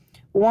points.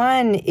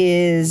 One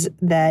is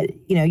that,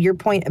 your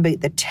point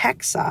about the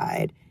tech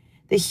side,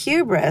 the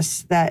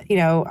hubris that,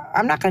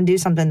 I'm not going to do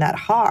something that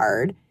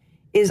hard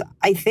is,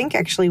 I think,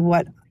 actually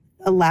what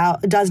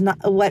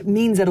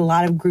means that a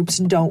lot of groups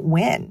don't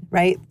win,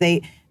 right?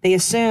 They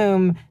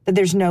assume that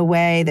there's no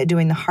way that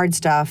doing the hard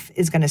stuff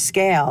is going to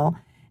scale.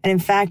 And in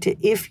fact,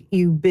 if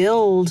you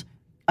build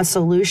a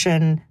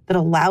solution that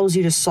allows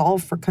you to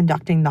solve for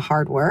conducting the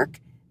hard work,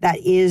 that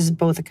is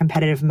both a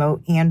competitive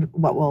moat and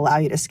what will allow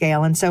you to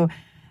scale. And so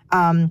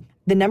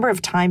the number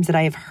of times that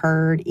I have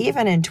heard,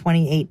 even in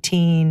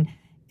 2018,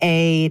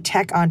 a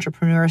tech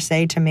entrepreneur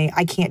say to me,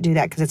 I can't do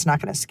that because it's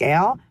not going to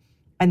scale.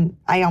 And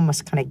I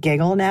almost kind of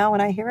giggle now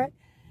when I hear it.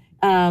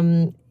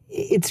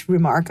 It's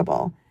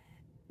remarkable.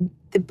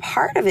 The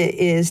part of it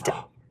is to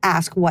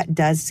ask what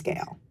does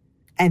scale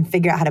and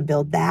figure out how to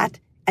build that,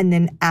 and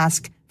then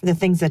ask for the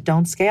things that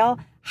don't scale,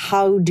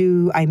 how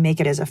do I make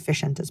it as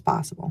efficient as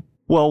possible?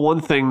 Well, one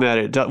thing that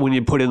it does, when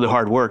you put in the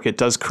hard work, it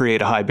does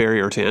create a high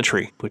barrier to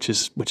entry, which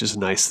is a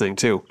nice thing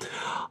too.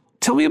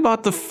 Tell me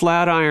about the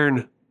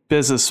Flatiron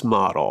business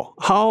model.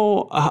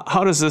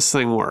 How does this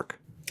thing work?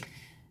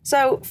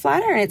 So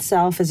Flatiron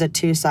itself is a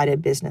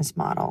two-sided business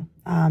model.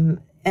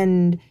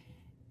 And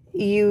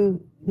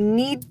you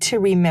need to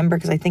remember,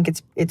 because I think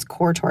it's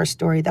core to our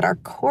story, that our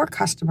core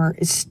customer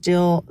is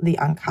still the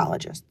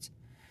oncologists.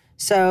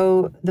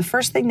 So the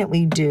first thing that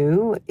we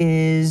do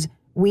is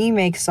we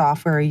make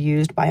software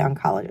used by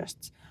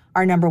oncologists.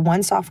 Our number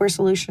one software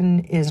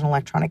solution is an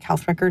electronic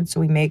health record. So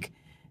we make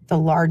the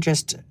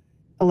largest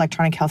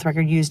electronic health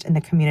record used in the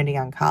community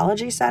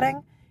oncology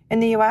setting in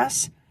the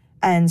US.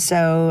 And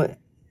so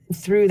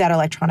through that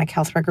electronic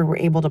health record, we're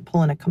able to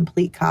pull in a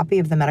complete copy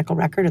of the medical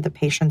record of the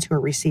patients who are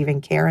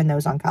receiving care in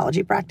those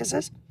oncology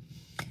practices.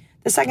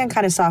 The second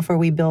kind of software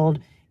we build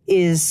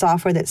is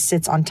software that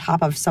sits on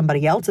top of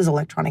somebody else's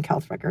electronic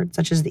health record,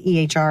 such as the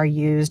EHR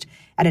used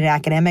at an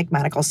academic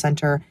medical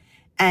center.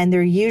 And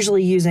they're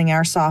usually using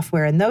our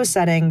software in those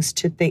settings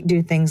to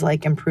do things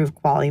like improve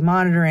quality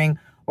monitoring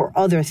or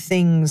other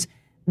things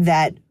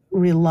that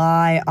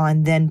rely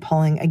on then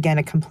pulling, again,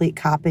 a complete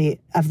copy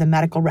of the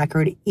medical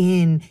record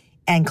in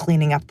and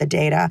cleaning up the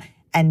data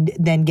and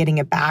then getting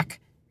it back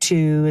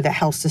to the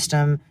health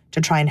system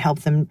to try and help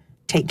them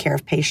take care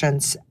of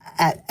patients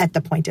at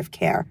the point of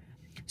care.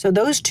 So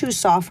those two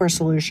software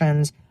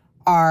solutions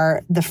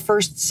are the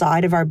first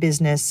side of our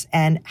business,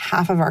 and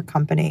half of our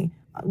company,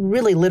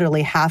 really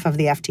literally half of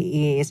the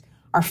FTEs,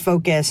 are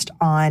focused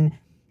on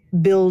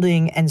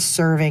building and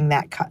serving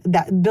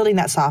building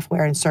that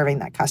software and serving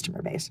that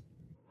customer base.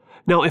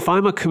 Now, if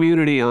I'm a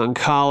community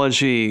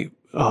oncology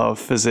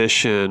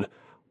physician,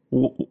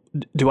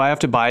 do I have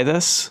to buy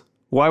this?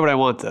 Why would I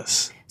want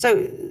this?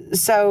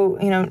 So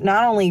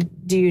not only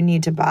do you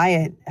need to buy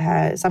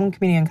it, some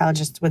community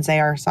oncologists would say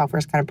our software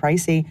is kind of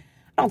pricey.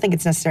 I don't think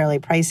it's necessarily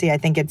pricey. I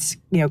think it's,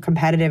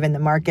 competitive in the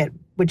market,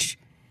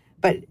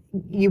 but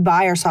you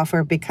buy our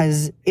software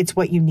because it's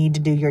what you need to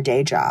do your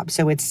day job.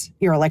 So it's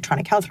your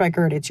electronic health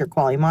record, it's your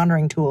quality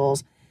monitoring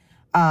tools,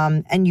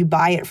 and you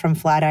buy it from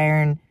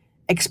Flatiron,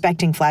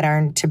 expecting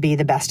Flatiron to be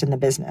the best in the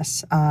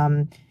business.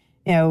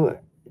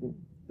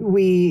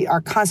 We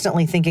are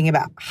constantly thinking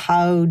about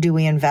how do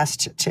we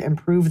invest to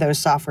improve those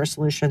software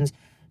solutions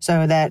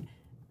so that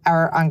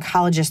our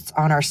oncologists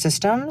on our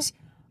systems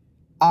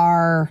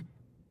are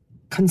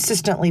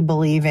consistently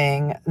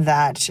believing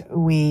that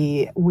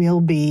we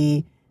will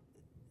be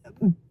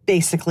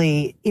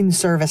basically in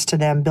service to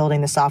them,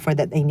 building the software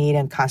that they need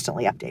and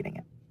constantly updating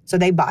it. So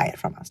they buy it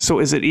from us. So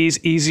is it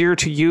easier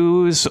to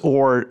use,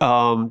 or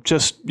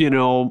just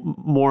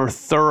more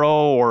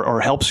thorough, or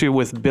helps you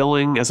with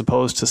billing as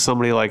opposed to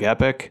somebody like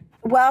Epic?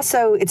 Well,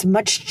 so it's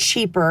much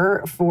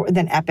cheaper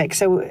than Epic.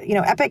 So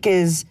Epic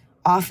is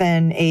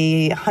often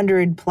a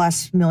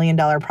 $100+ million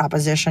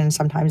proposition,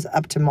 sometimes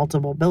up to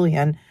multiple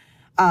billion.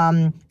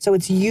 So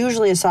it's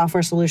usually a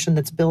software solution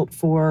that's built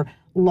for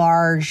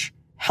large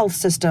health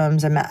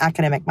systems and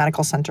academic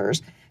medical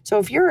centers. So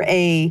if you're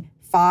a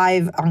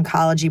five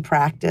oncologist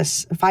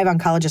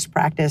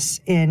practice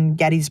in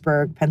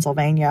Gettysburg,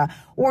 Pennsylvania,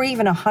 or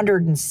even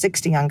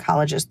 160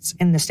 oncologists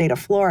in the state of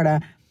Florida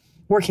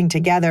working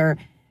together,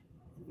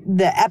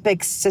 the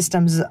Epic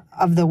systems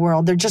of the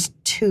world, they're just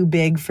too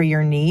big for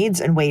your needs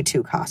and way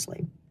too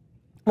costly.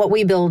 What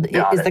we build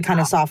is the kind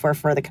of software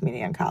for the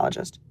community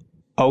oncologist.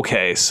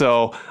 Okay,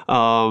 so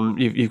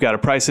you've got a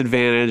price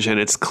advantage, and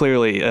it's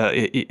clearly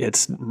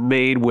it's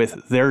made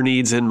with their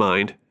needs in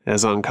mind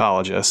as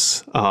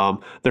oncologists.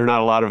 There are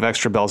not a lot of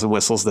extra bells and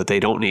whistles that they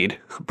don't need,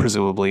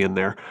 presumably, in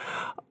there,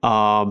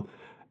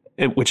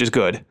 which is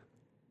good.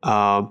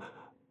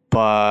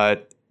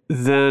 But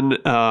then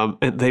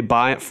they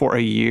buy it for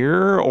a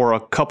year or a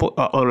couple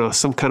on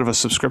some kind of a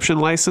subscription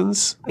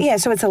license? Yeah,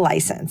 so it's a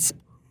license.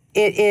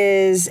 It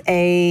is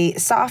a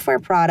software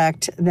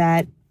product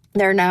that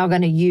they're now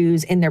going to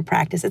use in their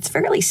practice. It's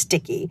fairly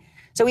sticky.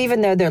 So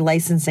even though they're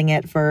licensing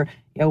it for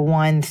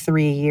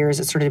 1-3 years,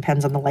 it sort of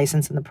depends on the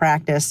license and the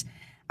practice.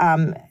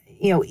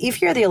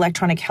 If you're the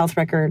electronic health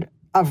record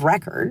of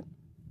record,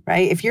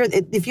 right? If you're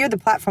the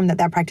platform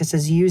that practice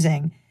is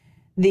using,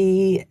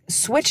 the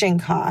switching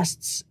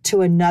costs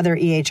to another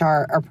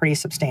EHR are pretty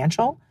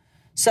substantial.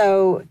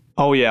 So,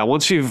 oh yeah,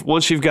 once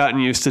you've gotten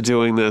used to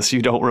doing this,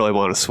 you don't really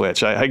want to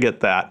switch. I get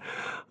that.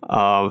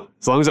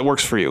 As long as it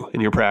works for you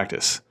in your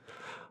practice.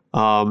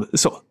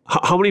 So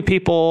how many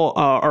people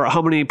or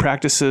how many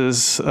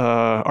practices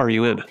are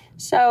you in?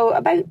 So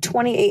about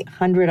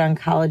 2,800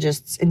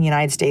 oncologists in the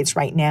United States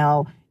right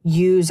now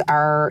use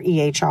our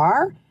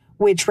EHR,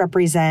 which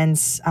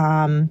represents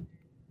about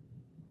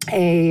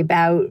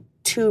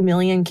 2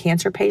 million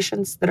cancer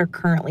patients that are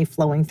currently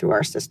flowing through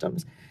our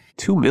systems.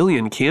 2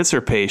 million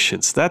cancer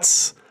patients.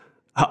 That's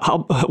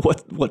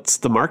what's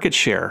the market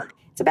share?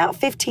 It's about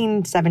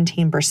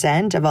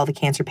 17% of all the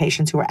cancer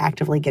patients who are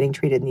actively getting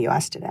treated in the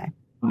U.S. today.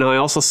 Now, I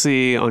also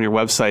see on your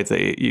website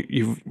that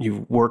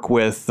you work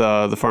with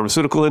the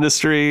pharmaceutical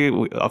industry,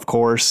 of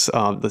course,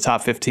 the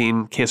top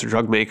 15 cancer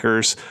drug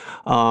makers.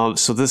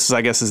 So this,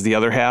 I guess, is the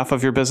other half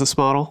of your business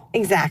model?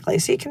 Exactly.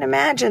 So you can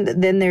imagine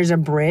that then there's a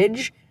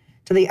bridge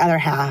to the other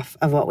half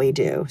of what we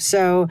do.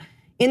 So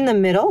in the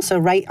middle, so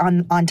right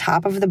on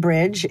top of the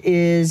bridge,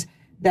 is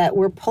that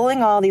we're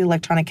pulling all the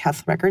electronic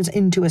health records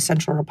into a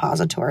central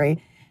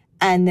repository.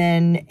 And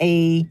then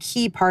a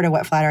key part of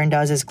what Flatiron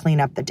does is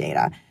clean up the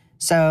data.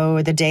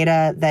 So the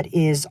data that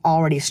is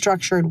already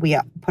structured, we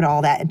put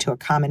all that into a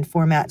common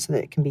format so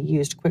that it can be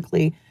used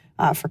quickly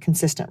for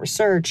consistent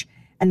research.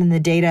 And then the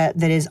data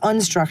that is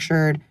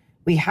unstructured,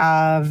 we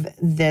have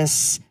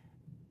this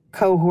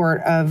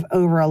cohort of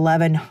over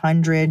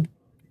 1,100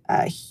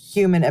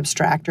 human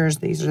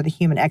abstractors. These are the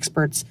human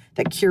experts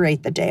that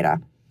curate the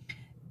data.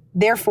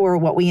 Therefore,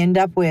 what we end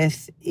up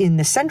with in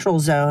the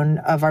central zone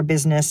of our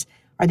business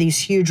are these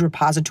huge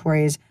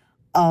repositories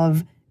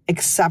of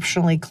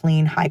exceptionally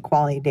clean,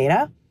 high-quality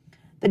data.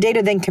 The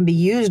data then can be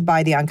used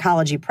by the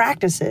oncology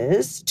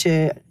practices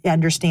to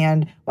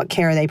understand what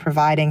care are they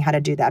providing, how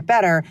to do that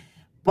better.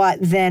 But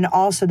then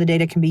also the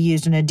data can be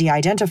used in a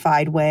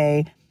de-identified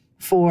way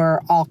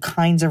for all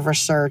kinds of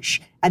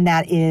research. And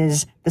that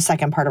is the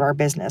second part of our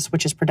business,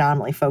 which is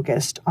predominantly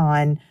focused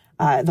on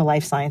the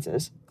life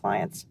sciences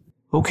clients.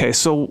 Okay,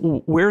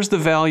 so where's the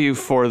value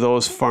for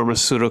those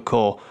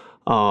pharmaceutical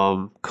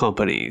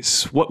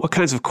companies? What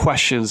kinds of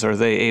questions are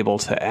they able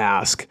to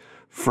ask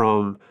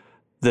from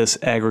this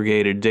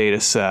aggregated data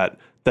set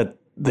that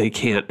they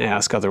can't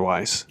ask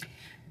otherwise?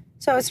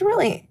 So it's a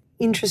really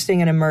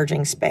interesting and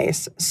emerging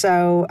space.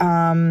 So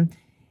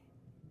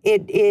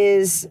it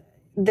is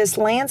this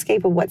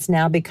landscape of what's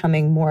now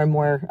becoming more and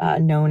more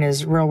known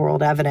as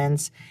real-world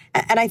evidence.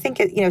 And I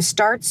think it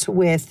starts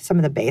with some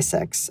of the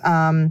basics.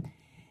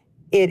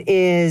 It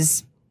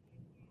is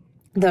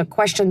the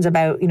questions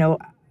about,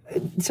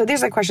 so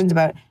there's like questions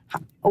about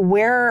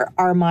where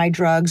are my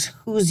drugs,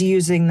 who's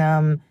using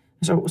them,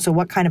 so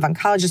what kind of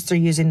oncologists are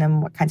using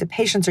them, what kinds of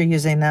patients are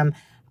using them,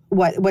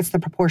 what's the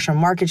proportion of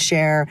market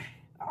share,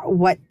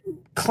 what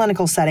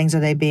clinical settings are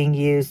they being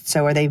used?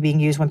 So are they being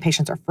used when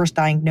patients are first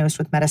diagnosed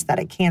with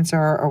metastatic cancer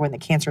or when the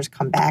cancers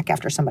come back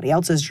after somebody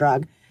else's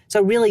drug?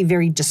 So really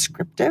very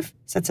descriptive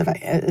sets of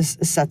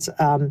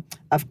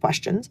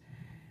questions.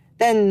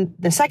 Then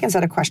the second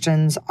set of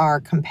questions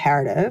are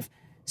comparative.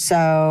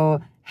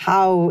 So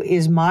how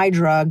is my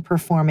drug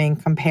performing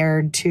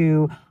compared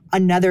to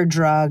another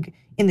drug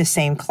in the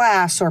same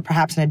class or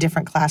perhaps in a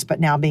different class,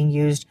 but now being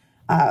used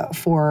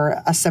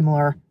for a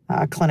similar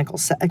clinical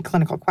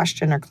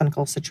question or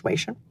clinical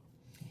situation?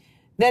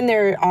 Then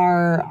there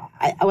are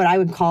what I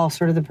would call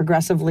sort of the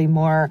progressively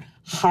more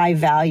high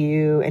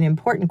value and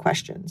important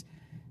questions.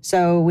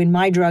 So when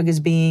my drug is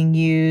being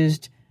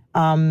used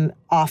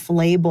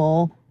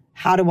off-label,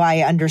 how do I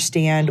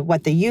understand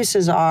what the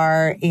uses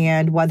are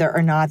and whether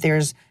or not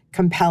there's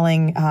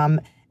compelling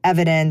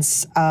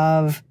evidence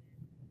of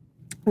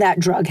that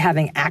drug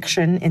having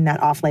action in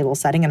that off-label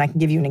setting? And I can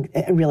give you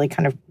a really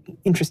kind of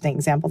interesting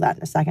example of that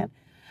in a second.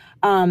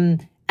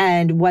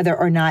 And whether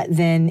or not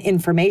then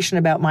information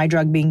about my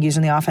drug being used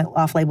in the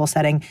off-label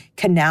setting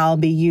can now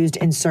be used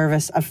in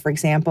service of, for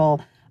example,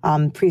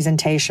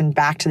 presentation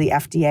back to the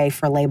FDA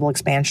for label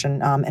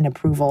expansion and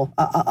approval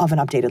of an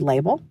updated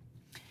label.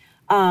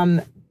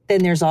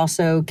 Then there's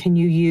also, can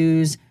you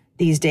use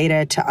these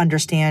data to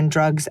understand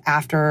drugs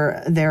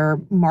after they're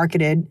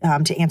marketed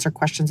to answer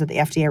questions that the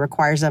FDA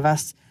requires of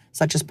us,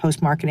 such as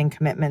post-marketing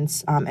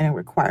commitments and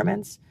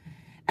requirements?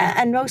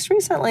 And most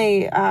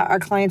recently, our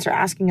clients are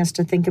asking us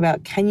to think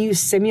about, can you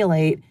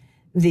simulate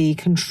the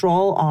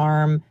control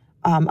arm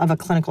of a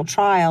clinical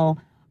trial,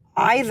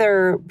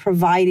 either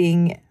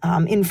providing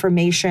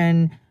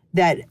information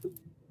that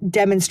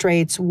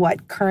demonstrates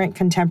what current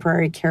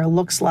contemporary care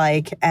looks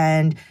like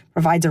and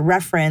provides a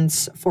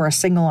reference for a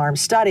single-arm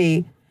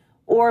study,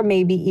 or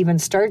maybe even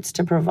starts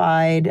to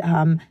provide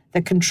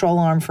the control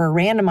arm for a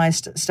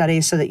randomized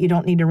study so that you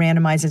don't need to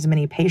randomize as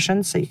many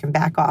patients, so you can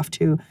back off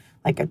to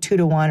like a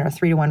 2-to-1 or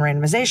 3-to-1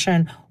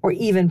 randomization, or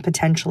even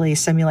potentially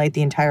simulate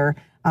the entire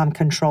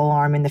control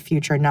arm in the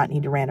future and not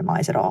need to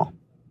randomize at all.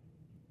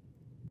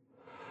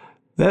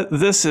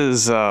 This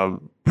is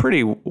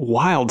pretty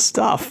wild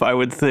stuff, I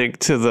would think,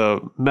 to the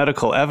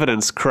medical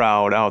evidence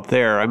crowd out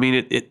there. I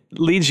mean, it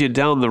leads you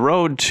down the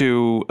road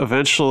to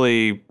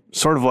eventually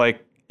sort of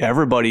like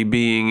everybody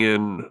being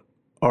in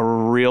a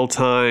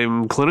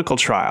real-time clinical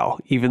trial,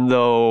 even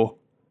though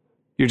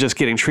you're just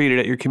getting treated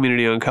at your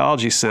community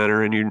oncology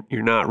center and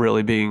you're not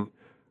really being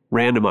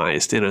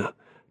randomized in a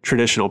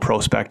traditional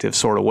prospective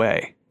sort of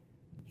way.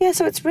 Yeah,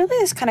 so it's really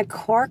this kind of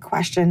core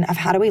question of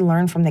how do we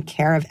learn from the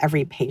care of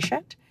every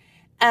patient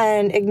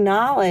and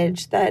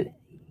acknowledge that,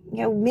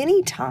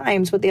 many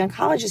times what the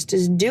oncologist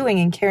is doing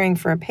in caring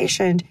for a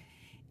patient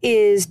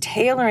is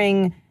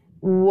tailoring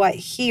what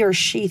he or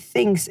she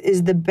thinks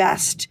is the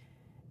best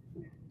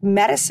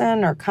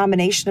medicine or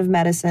combination of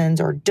medicines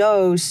or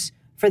dose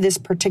for this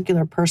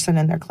particular person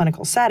in their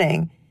clinical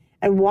setting.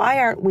 And why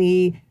aren't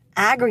we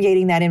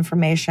aggregating that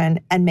information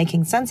and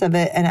making sense of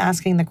it and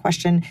asking the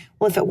question,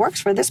 well, if it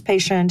works for this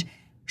patient,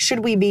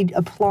 should we be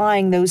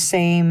applying those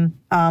same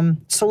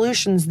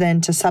solutions then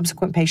to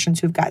subsequent patients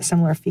who've got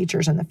similar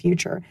features in the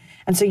future?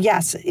 And so,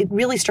 yes, it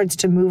really starts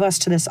to move us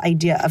to this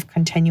idea of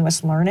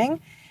continuous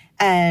learning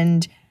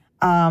and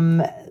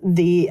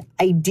the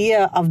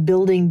idea of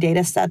building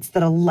data sets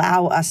that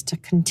allow us to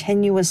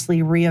continuously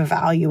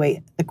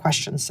reevaluate the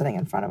questions sitting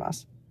in front of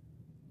us.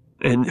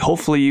 And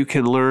hopefully you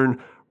can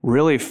learn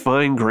really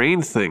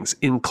fine-grained things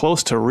in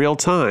close to real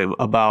time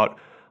about,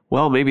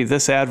 well, maybe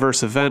this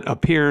adverse event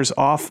appears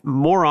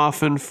more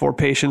often for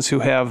patients who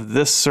have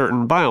this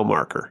certain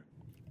biomarker.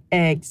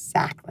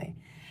 Exactly.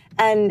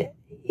 And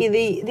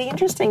the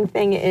interesting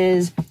thing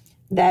is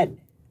that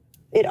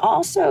it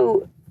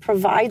also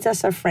provides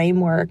us a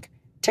framework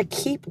to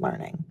keep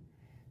learning.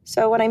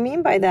 So what I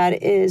mean by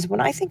that is when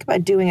I think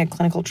about doing a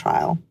clinical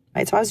trial,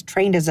 right? So I was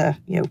trained as a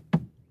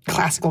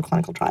classical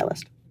clinical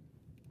trialist.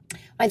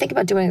 When I think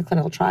about doing a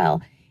clinical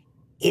trial,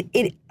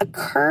 it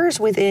occurs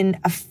within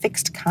a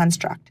fixed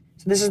construct.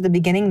 So this is the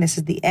beginning, this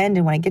is the end,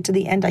 and when I get to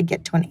the end, I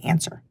get to an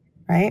answer,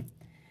 right?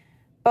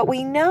 But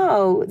we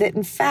know that,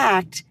 in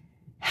fact,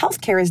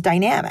 healthcare is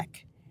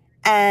dynamic,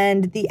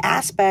 and the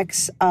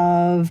aspects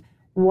of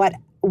what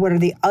are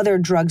the other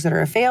drugs that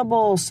are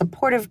available,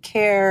 supportive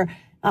care,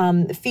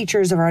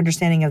 features of our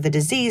understanding of the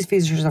disease,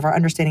 features of our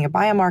understanding of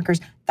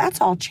biomarkers, that's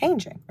all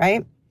changing,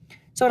 right?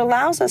 So it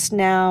allows us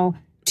now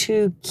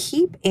to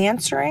keep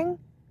answering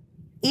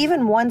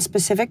even one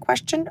specific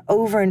question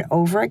over and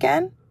over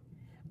again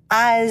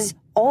as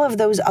all of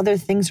those other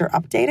things are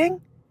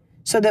updating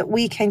so that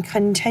we can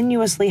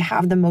continuously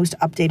have the most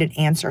updated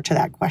answer to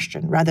that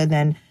question rather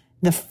than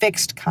the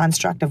fixed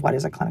construct of what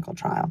is a clinical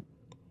trial.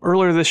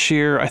 Earlier this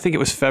year, I think it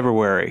was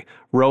February,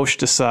 Roche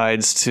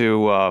decides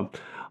to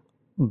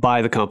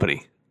buy the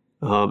company.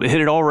 It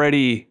had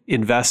already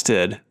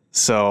invested,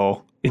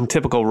 so in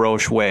typical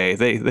Roche way,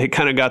 they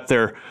kind of got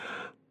their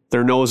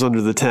nose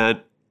under the tent,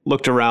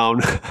 looked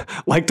around,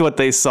 liked what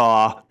they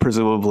saw,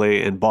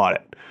 presumably, and bought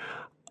it.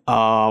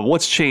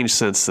 What's changed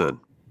since then?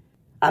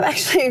 I'm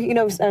actually,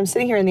 I'm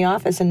sitting here in the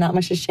office and not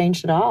much has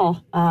changed at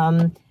all.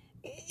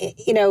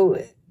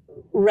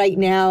 Right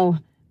now,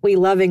 we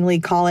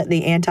lovingly call it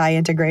the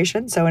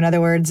anti-integration. So in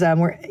other words,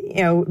 we're,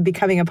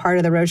 becoming a part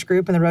of the Roche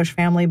group and the Roche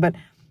family, but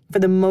for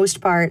the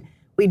most part,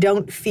 we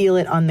don't feel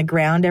it on the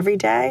ground every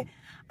day.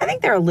 I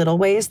think there are little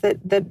ways that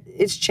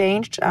it's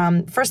changed.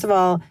 First of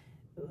all,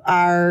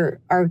 our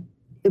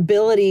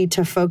ability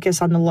to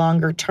focus on the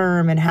longer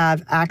term and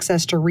have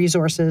access to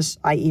resources,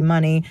 i.e.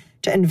 money,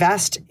 to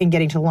invest in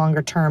getting to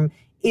longer term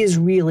is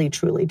really,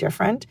 truly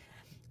different.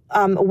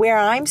 Where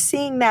I'm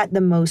seeing that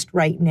the most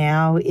right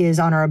now is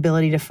on our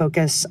ability to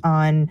focus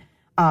on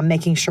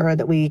making sure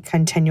that we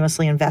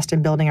continuously invest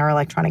in building our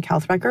electronic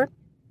health record.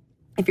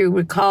 If you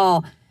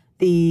recall,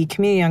 the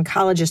community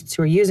oncologists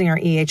who are using our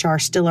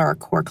EHR still are our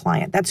core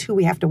client. That's who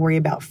we have to worry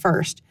about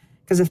first,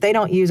 because if they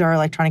don't use our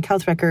electronic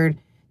health record,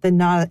 then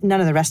none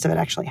of the rest of it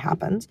actually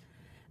happens.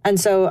 And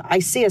so I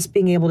see us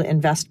being able to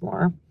invest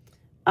more.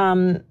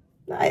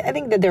 I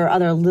think that there are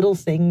other little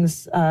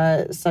things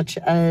such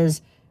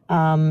as,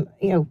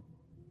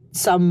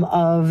 some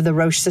of the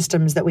Roche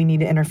systems that we need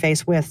to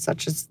interface with,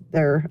 such as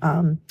their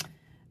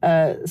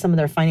some of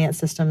their finance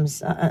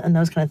systems and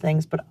those kind of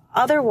things. But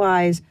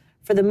otherwise,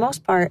 for the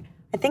most part,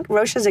 I think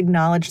Roche has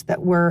acknowledged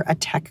that we're a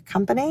tech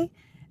company,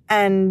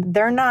 and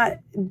they're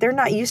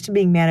not used to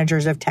being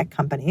managers of tech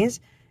companies.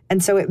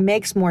 And so it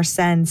makes more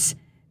sense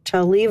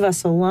to leave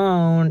us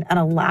alone and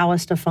allow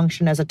us to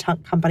function as a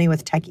company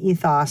with tech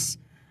ethos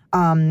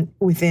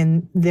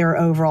within their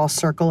overall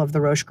circle of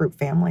the Roche Group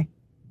family.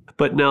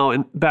 But now,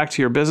 back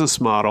to your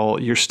business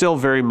model, you're still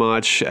very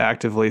much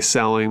actively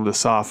selling the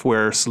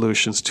software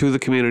solutions to the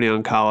community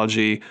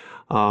oncology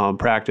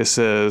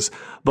practices,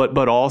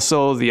 but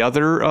also the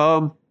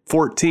other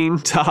 14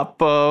 top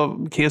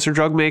cancer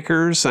drug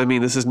makers. I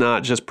mean, this is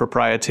not just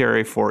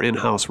proprietary for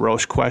in-house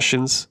Roche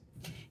questions.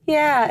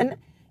 Yeah. And,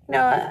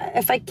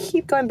 if I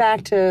keep going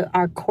back to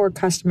our core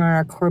customer,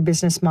 our core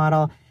business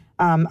model,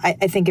 I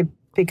think it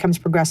becomes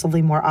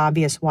progressively more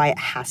obvious why it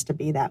has to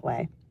be that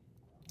way.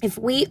 If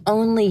we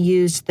only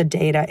used the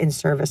data in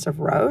service of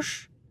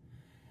Roche,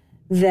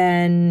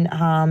 then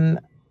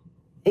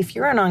if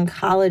you're an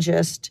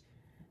oncologist,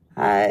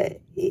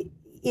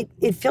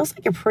 it feels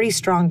like a pretty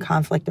strong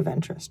conflict of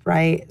interest,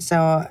 right?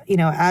 So,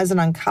 as an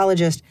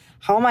oncologist,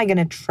 how am I going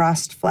to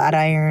trust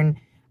Flatiron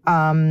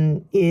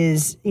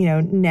is,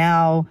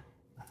 now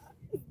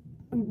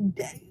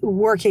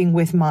working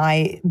with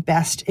my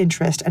best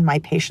interest and my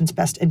patient's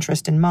best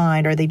interest in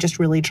mind? Are they just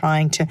really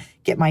trying to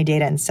get my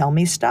data and sell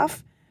me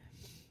stuff?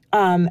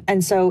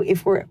 And so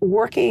if we're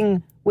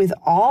working with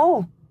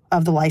all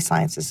of the life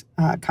sciences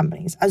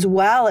companies, as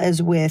well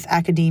as with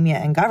academia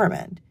and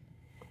government,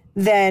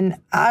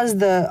 then as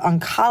the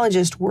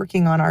oncologist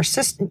working on our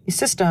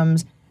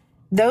systems,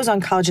 those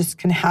oncologists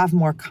can have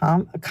more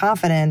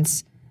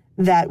confidence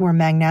that we're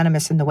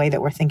magnanimous in the way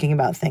that we're thinking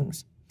about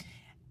things.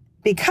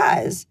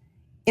 Because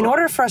in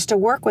order for us to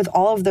work with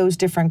all of those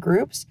different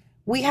groups,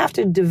 we have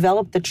to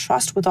develop the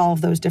trust with all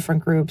of those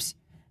different groups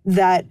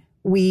that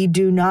we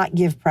do not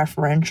give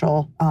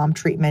preferential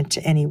treatment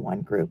to any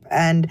one group.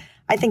 And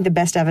I think the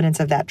best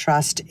evidence of that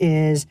trust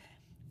is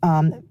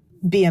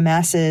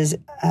BMS's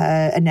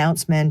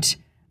announcement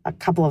a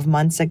couple of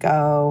months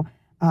ago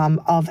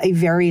of a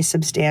very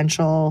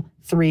substantial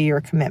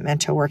 3-year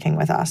commitment to working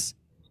with us.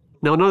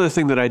 Now, another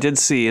thing that I did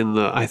see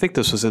I think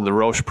this was in the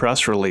Roche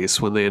press release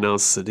when they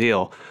announced the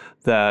deal,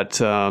 that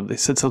they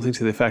said something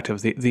to the effect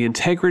of the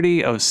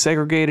integrity of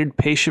segregated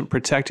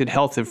patient-protected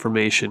health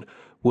information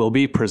will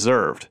be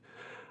preserved,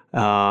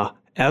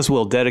 as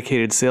will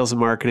dedicated sales and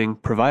marketing,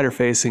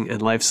 provider-facing,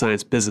 and life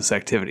science business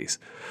activities.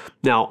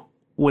 Now,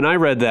 when I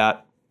read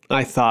that,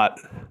 I thought,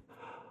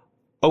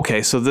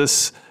 okay, so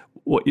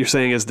what you're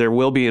saying is there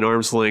will be an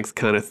arm's length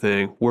kind of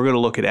thing. We're going to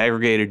look at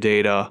aggregated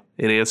data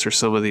and answer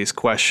some of these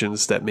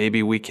questions that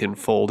maybe we can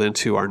fold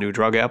into our new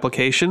drug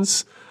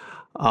applications,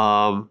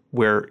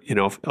 where,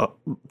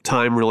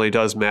 time really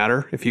does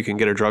matter. If you can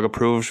get a drug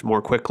approved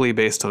more quickly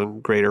based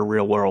on greater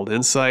real world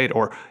insight,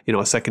 or,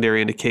 a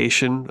secondary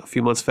indication a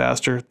few months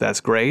faster,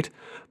 that's great.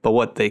 But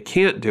what they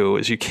can't do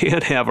is you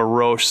can't have a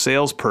Roche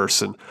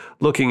salesperson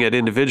looking at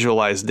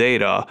individualized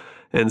data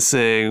and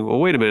saying, well,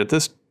 wait a minute,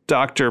 this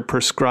doctor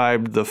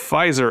prescribed the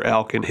Pfizer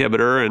ALK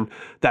inhibitor and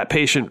that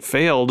patient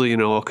failed,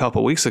 a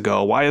couple weeks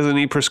ago. Why isn't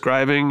he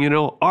prescribing,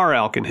 our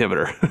ALK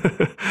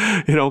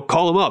inhibitor?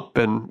 Call him up.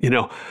 And,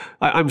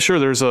 I'm sure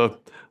there's a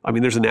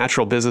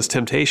natural business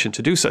temptation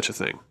to do such a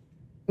thing.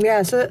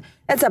 Yeah, so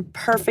that's a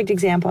perfect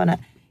example. And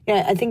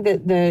I think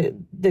that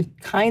the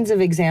kinds of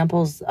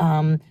examples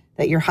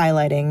that you're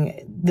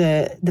highlighting,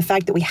 the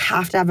fact that we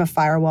have to have a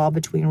firewall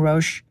between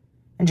Roche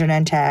and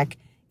Genentech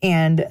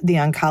and the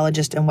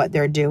oncologist and what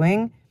they're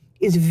doing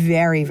is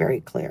very,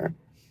 very clear.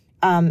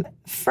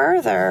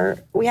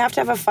 Further, we have to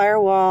have a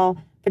firewall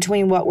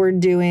between what we're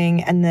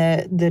doing and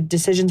the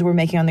decisions we're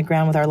making on the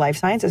ground with our life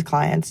sciences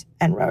clients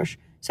and Roche.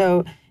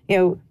 So,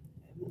 you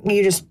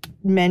just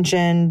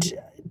mentioned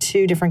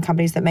 2 different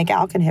companies that make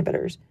ALK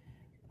inhibitors.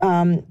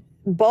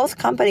 Both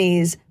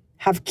companies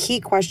have key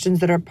questions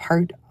that are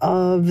part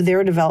of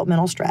their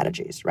developmental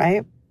strategies,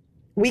 right?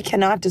 We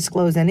cannot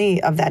disclose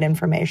any of that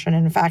information.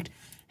 And in fact,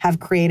 have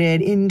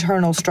created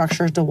internal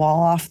structures to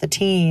wall off the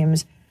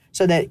teams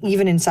so that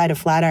even inside of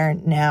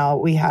Flatiron now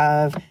we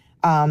have,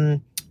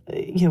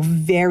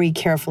 very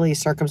carefully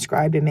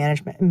circumscribed and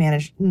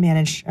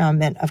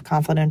management of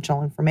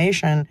confidential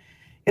information.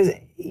 Because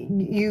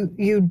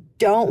you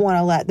don't want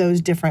to let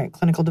those different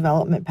clinical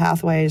development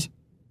pathways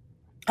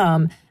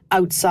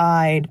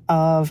outside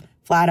of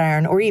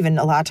Flatiron, or even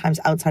a lot of times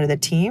outside of the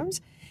teams.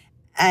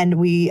 And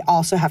we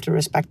also have to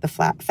respect the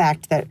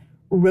fact that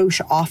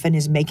Roche often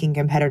is making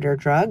competitor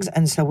drugs,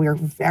 and so we're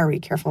very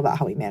careful about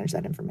how we manage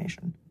that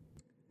information.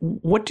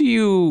 What do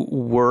you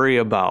worry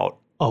about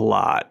a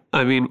lot?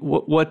 I mean,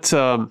 what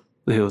the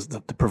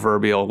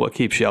proverbial, what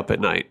keeps you up at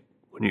night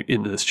when you're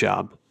in this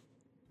job?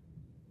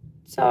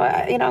 So,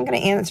 I'm going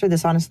to answer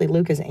this honestly,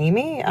 Luke, as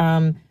Amy.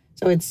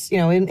 So it's,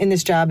 in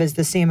this job as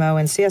the CMO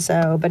and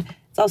CSO, but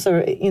it's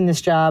also in this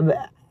job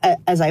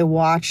as I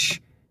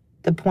watch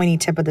the pointy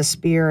tip of the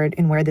spear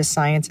in where this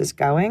science is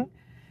going.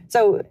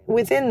 So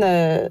within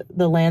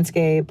the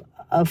landscape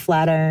of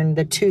Flatiron,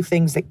 the 2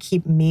 things that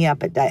keep me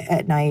up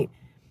at night,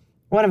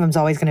 one of them is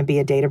always going to be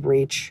a data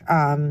breach.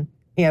 I've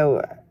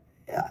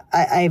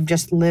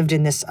just lived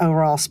in this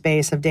overall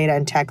space of data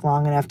and tech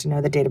long enough to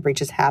know that data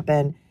breaches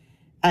happen,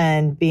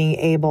 and being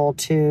able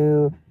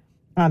to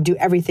do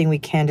everything we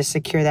can to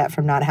secure that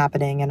from not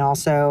happening, and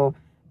also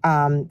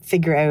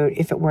figure out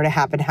if it were to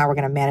happen, how we're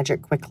going to manage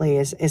it quickly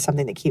is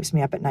something that keeps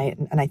me up at night,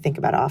 and I think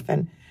about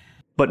often.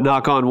 But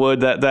knock on wood,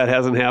 that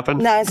hasn't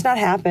happened? No, it's not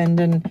happened.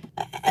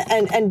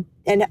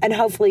 And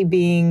hopefully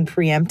being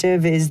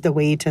preemptive is the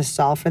way to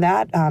solve for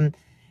that.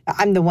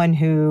 I'm the one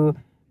who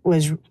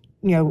was,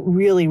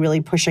 really,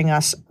 really pushing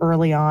us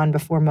early on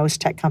before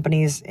most tech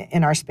companies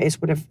in our space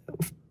would have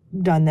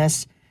done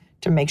this,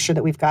 to make sure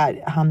that we've got,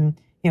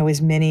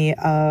 as many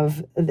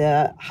of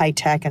the high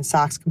tech and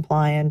SOX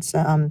compliance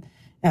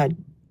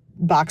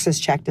boxes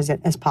checked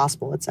as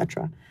possible, et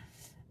cetera.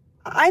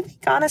 I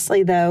think,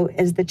 honestly, though,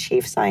 as the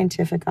chief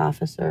scientific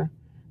officer,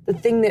 the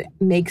thing that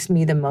makes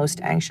me the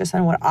most anxious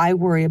and what I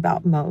worry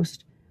about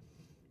most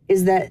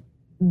is that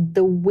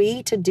the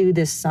way to do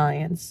this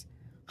science,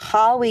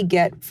 how we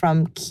get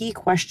from key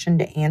question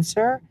to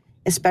answer,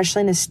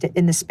 especially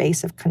in the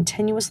space of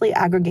continuously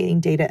aggregating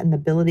data and the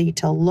ability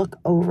to look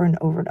over and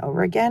over and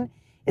over again,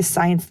 is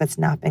science that's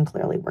not been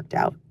clearly worked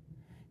out.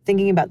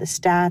 Thinking about the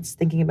stats,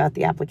 thinking about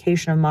the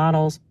application of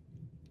models.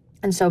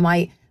 And so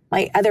my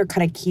other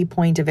kind of key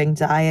point of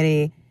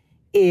anxiety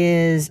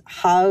is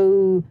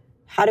how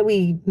do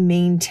we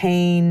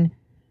maintain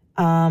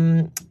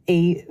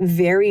a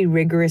very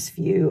rigorous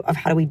view of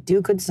how do we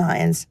do good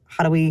science,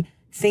 how do we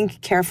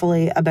think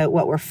carefully about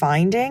what we're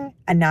finding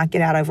and not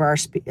get out of our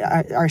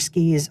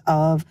skis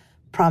of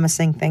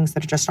promising things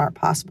that just aren't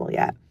possible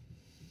yet.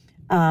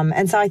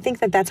 And so I think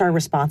that's our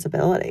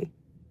responsibility.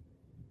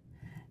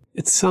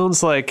 It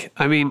sounds like,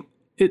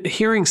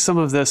 hearing some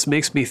of this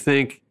makes me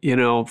think,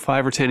 5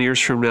 or 10 years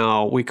from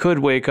now, we could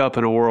wake up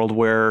in a world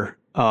where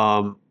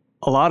a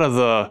lot of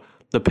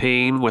the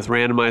pain with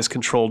randomized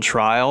controlled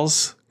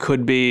trials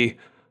could be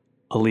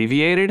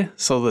alleviated.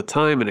 So the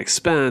time and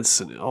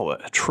expense and all the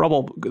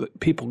trouble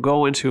people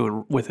go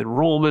into with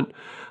enrollment,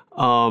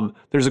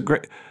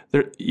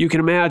 you can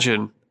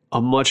imagine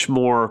a much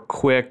more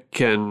quick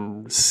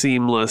and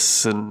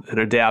seamless and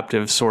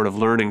adaptive sort of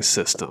learning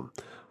system.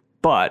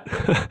 But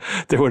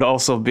there would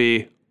also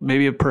be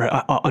maybe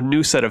a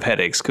new set of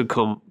headaches could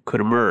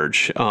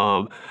emerge,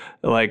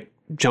 like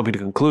jumping to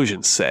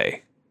conclusions,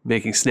 say,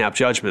 making snap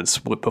judgments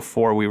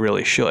before we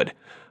really should.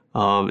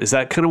 Is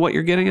that kind of what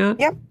you're getting at?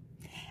 Yep.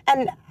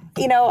 And,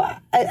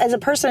 as a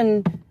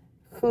person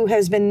who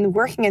has been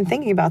working and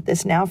thinking about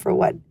this now for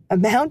what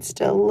amounts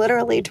to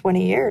literally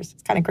 20 years,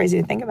 it's kind of crazy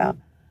to think about.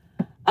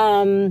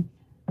 I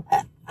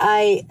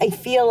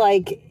feel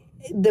like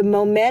the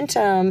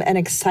momentum and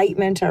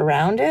excitement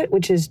around it,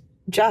 which is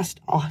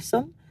just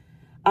awesome,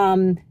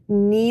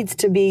 needs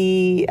to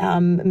be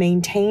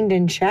maintained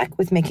in check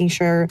with making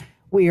sure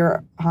we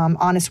are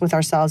honest with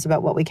ourselves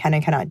about what we can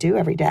and cannot do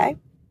every day.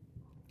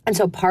 And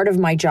so part of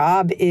my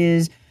job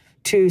is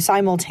to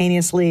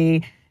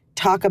simultaneously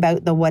talk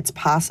about the what's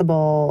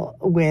possible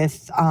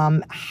with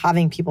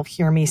having people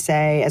hear me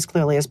say as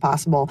clearly as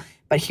possible,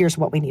 but here's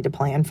what we need to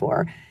plan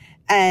for.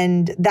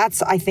 And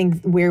that's, I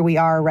think, where we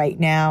are right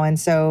now. And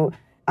so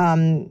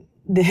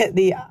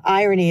the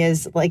irony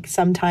is, like,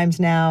 sometimes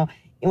now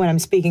when I'm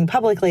speaking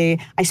publicly,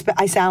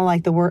 I sound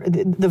like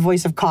the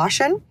voice of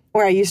caution,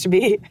 where I used to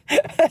be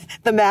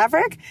the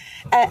maverick.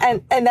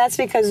 And that's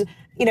because,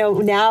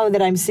 now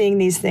that I'm seeing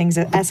these things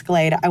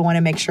escalate, I want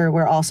to make sure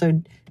we're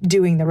also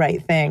doing the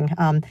right thing.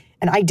 And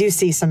I do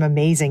see some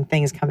amazing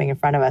things coming in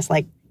front of us,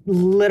 like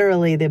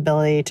literally the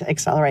ability to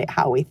accelerate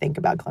how we think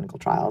about clinical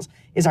trials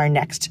is our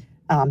next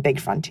big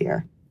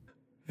frontier.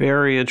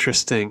 Very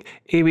interesting.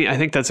 Amy, I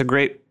think that's a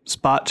great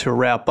spot to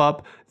wrap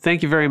up.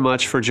 Thank you very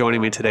much for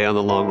joining me today on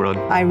The Long Run.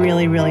 I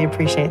really, really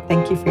appreciate it.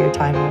 Thank you for your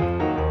time,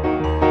 Luke.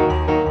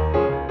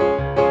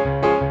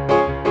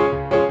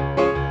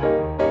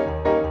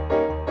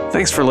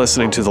 Thanks for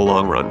listening to The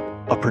Long Run,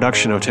 a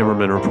production of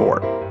Timmerman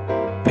Report.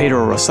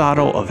 Pedro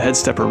Rosado of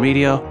Headstepper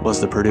Media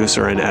was the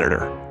producer and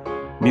editor.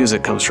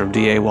 Music comes from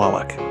D.A.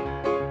 Wallach.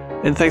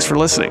 And thanks for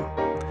listening.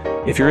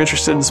 If you're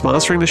interested in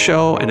sponsoring the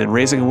show and in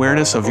raising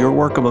awareness of your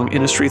work among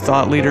industry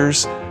thought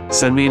leaders,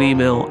 send me an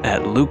email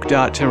at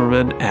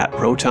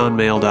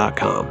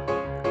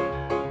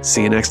luke.timmerman@protonmail.com.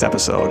 See you next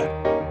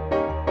episode.